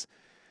Bahamas,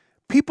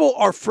 people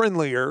are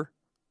friendlier,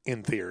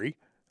 in theory,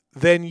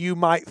 than you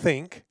might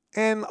think,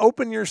 and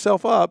open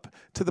yourself up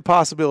to the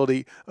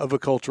possibility of a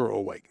cultural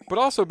awakening. But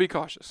also be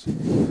cautious.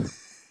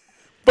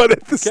 But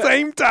at the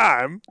same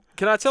time...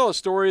 Can I tell a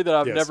story that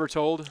I've never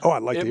told? Oh,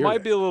 I'd like to hear It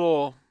might be a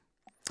little...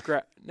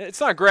 it's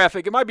not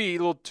graphic. It might be a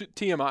little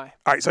TMI. All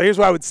right, so here's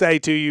what I would say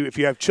to you. If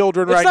you have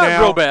children right now... It's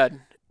not real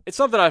bad. It's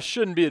something I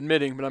shouldn't be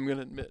admitting, but I'm going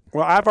to admit.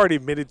 Well, I've already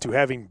admitted to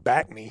having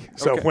backney,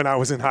 when I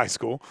was in high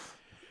school.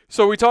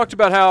 So we talked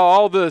about how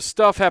all the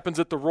stuff happens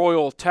at the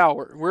Royal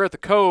Tower. We're at the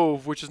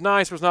Cove, which is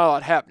nice, but there's not a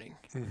lot happening.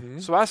 Mm-hmm.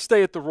 So I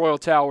stay at the Royal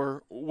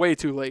Tower way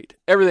too late.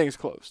 Everything's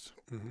closed.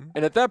 Mm-hmm.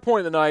 And at that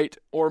point in the night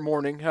or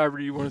morning, however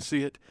you want to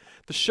see it,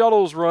 the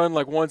shuttles run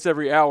like once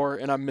every hour,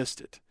 and I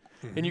missed it.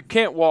 Mm-hmm. And you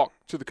can't walk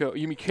to the Cove.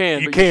 You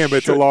can, but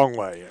it's a long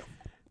way.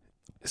 Yeah.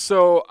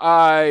 So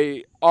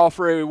I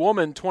offer a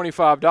woman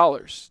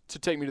 $25 to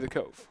take me to the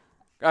Cove.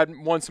 I'd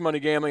won some money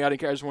gambling. I didn't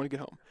care. I just wanted to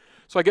get home.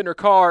 So I get in her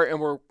car, and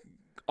we're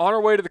on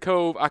our way to the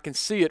Cove. I can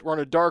see it. We're on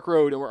a dark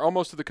road, and we're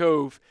almost to the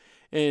Cove.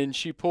 And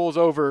she pulls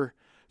over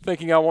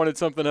thinking I wanted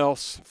something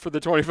else for the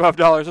 $25.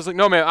 I was like,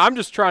 no, man, I'm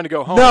just trying to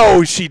go home.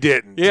 No, she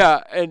didn't.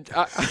 Yeah, and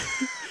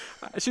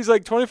she's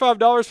like,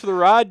 $25 for the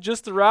ride,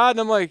 just the ride? And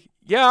I'm like,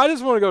 yeah, I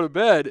just want to go to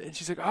bed. And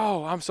she's like,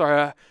 oh, I'm sorry,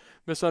 I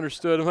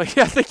misunderstood. I'm like,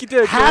 yeah, I think you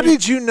did. How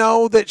did you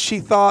know that she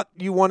thought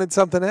you wanted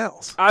something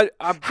else?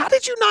 How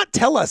did you not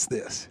tell us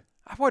this?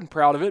 I wasn't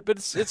proud of it, but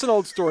it's an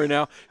old story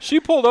now. She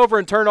pulled over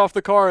and turned off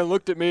the car and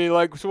looked at me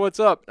like, so what's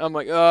up? I'm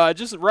like,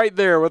 just right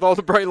there with all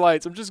the bright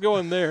lights. I'm just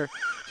going there.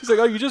 She's like,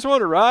 oh, you just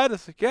want to ride? I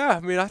was like, yeah. I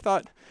mean, I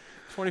thought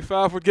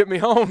 25 would get me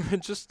home,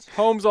 and just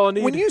home's all I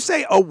need. When you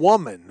say a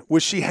woman,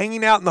 was she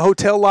hanging out in the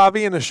hotel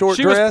lobby in a short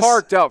dress? She was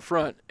parked out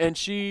front, and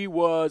she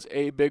was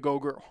a big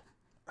old girl.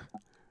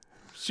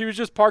 She was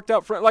just parked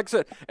out front. Like I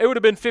said, it would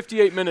have been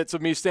 58 minutes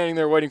of me standing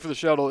there waiting for the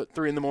shuttle at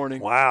 3 a.m.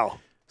 Wow.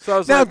 So I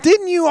was now,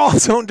 didn't you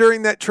also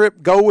during that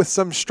trip go with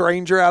some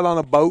stranger out on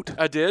a boat?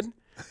 I did.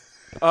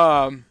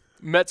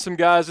 Met some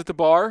guys at the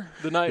bar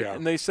the night,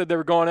 and they said they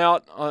were going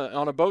out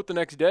on a boat the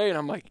next day, and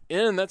I'm like,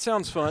 that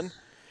sounds fun.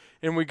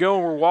 And we go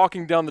and we're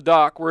walking down the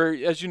dock where,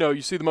 as you know,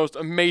 you see the most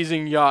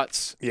amazing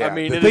yachts. Yeah. I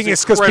mean, the thing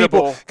is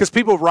because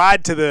people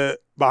ride to the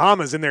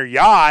Bahamas in their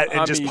yacht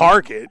and just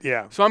park it.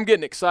 Yeah. So I'm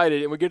getting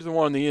excited, and we get to the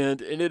one on the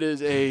end, and it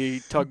is a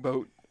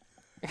tugboat.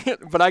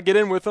 But I get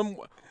in with them.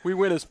 We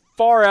went as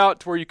far out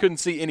to where you couldn't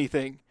see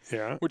anything,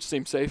 which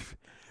seemed safe.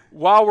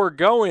 While we're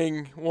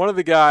going, one of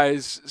the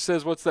guys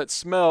says, what's that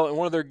smell? And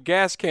one of their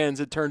gas cans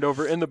had turned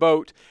over in the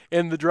boat,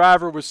 and the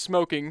driver was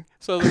smoking.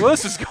 So I was like, well,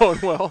 this is going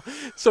well.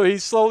 So he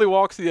slowly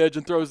walks to the edge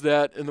and throws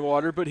that in the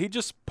water. But he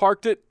just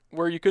parked it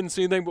where you couldn't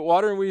see anything but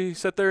water, and we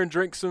sat there and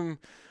drank some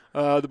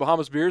the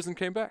Bahamas beers and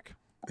came back.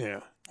 Yeah.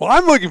 Well,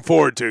 I'm looking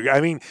forward to it.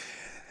 I mean,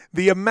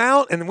 the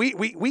amount, and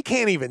we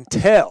can't even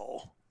tell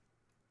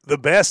the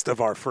best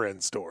of our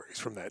friends' stories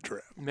from that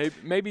trip.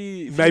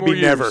 Maybe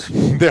never.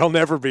 There'll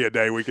never be a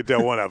day we could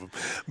tell one of them.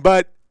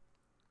 But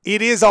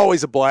it is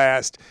always a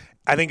blast.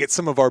 I think it's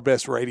some of our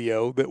best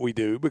radio that we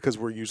do because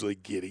we're usually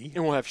giddy.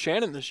 And we'll have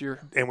Shannon this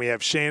year. And we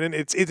have Shannon.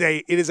 It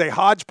is a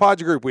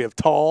hodgepodge group. We have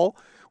Tall.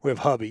 We have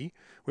Hubby.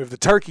 We have the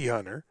Turkey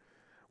Hunter.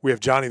 We have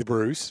Johnny the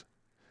Bruce.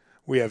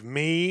 We have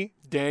me.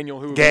 Daniel,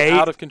 who Gabe, was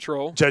out of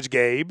control. Judge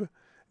Gabe.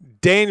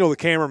 Daniel, the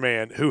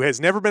cameraman, who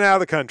has never been out of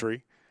the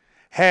country,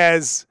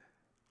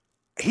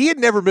 he had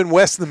never been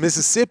west of the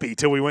Mississippi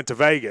till we went to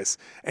Vegas,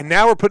 and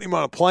now we're putting him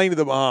on a plane to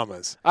the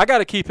Bahamas. I got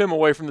to keep him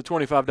away from the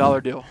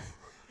 $25 deal.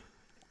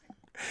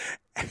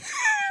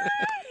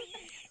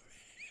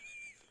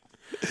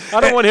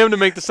 I don't want him to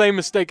make the same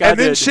mistake I did. And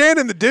then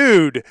Shannon the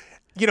dude,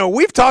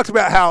 we've talked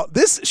about how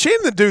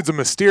Shannon the dude's a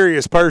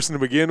mysterious person to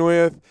begin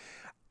with.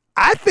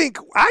 I think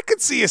I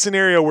could see a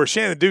scenario where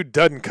Shannon the dude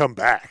doesn't come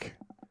back.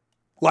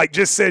 Like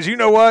just says, you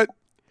know what?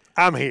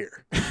 I'm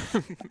here.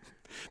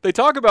 They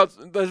talk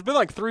about there's been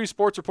like 3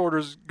 sports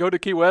reporters go to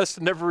Key West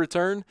and never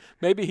return.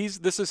 Maybe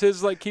this is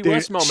his like Key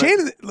West moment.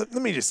 Shannon, let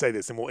me just say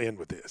this and we'll end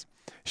with this.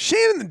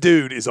 Shannon the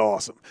dude is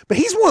awesome, but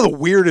he's one of the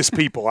weirdest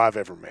people I've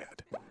ever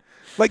met.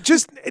 Like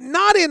just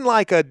not in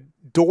like a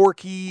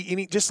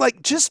dorky,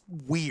 just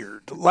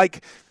weird.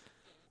 Like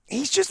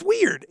he's just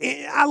weird.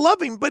 I love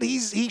him, but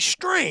he's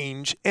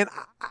strange, and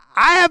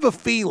I have a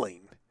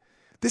feeling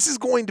this is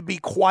going to be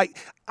quite.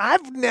 I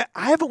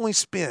have only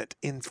spent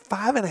in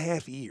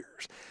 5.5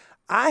 years.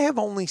 I have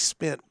only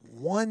spent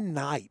one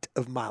night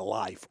of my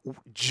life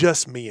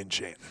just me and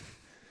Shannon.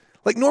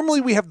 Like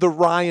normally we have the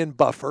Ryan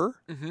buffer,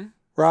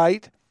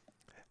 right?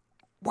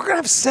 We're going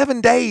to have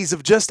 7 days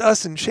of just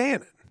us and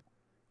Shannon.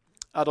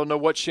 I don't know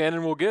what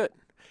Shannon will get.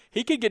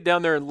 He could get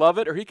down there and love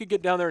it, or he could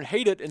get down there and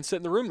hate it and sit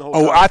in the room the whole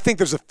Oh, time. I think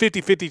there's a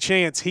 50-50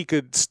 chance he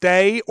could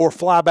stay or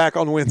fly back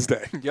on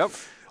Wednesday. Yep.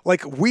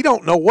 Like, we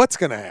don't know what's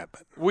going to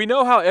happen. We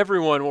know how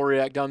everyone will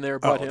react down there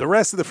but him. The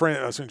rest of the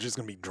friends are just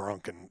going to be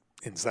drunk and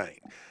insane.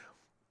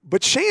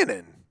 But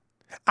Shannon,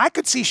 I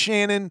could see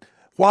Shannon,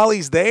 while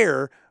he's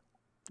there,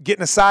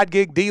 getting a side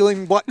gig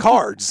dealing what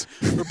cards.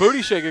 A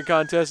booty shaking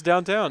contest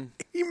downtown.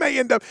 He may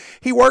end up,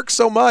 he works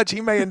so much,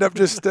 he may end up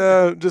just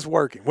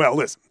working. Well,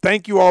 listen,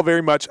 thank you all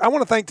very much. I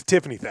want to thank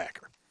Tiffany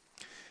Thacker.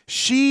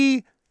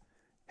 She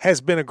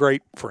has been a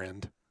great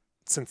friend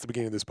since the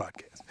beginning of this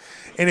podcast.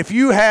 And if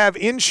you have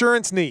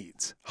insurance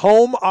needs,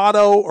 home,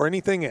 auto, or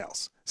anything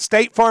else,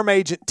 State Farm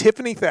agent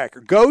Tiffany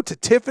Thacker, go to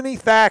Tiffany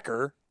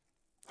Thacker,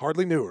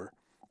 hardly knew her,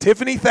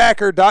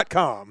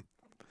 TiffanyThacker.com.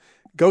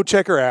 Go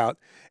check her out,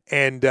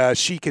 and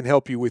she can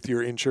help you with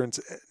your insurance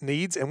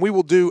needs. And we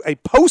will do a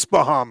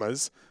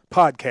post-Bahamas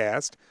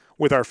podcast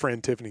with our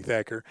friend Tiffany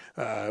Thacker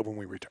when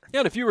we return. Yeah,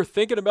 and if you were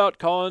thinking about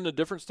calling a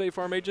different State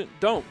Farm agent,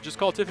 don't. Just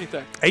call Tiffany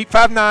Thacker.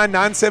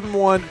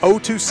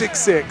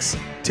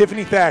 859-971-0266.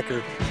 Tiffany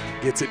Thacker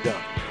gets it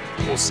done.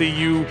 We'll see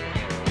you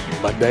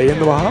Monday in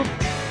the Bahamas.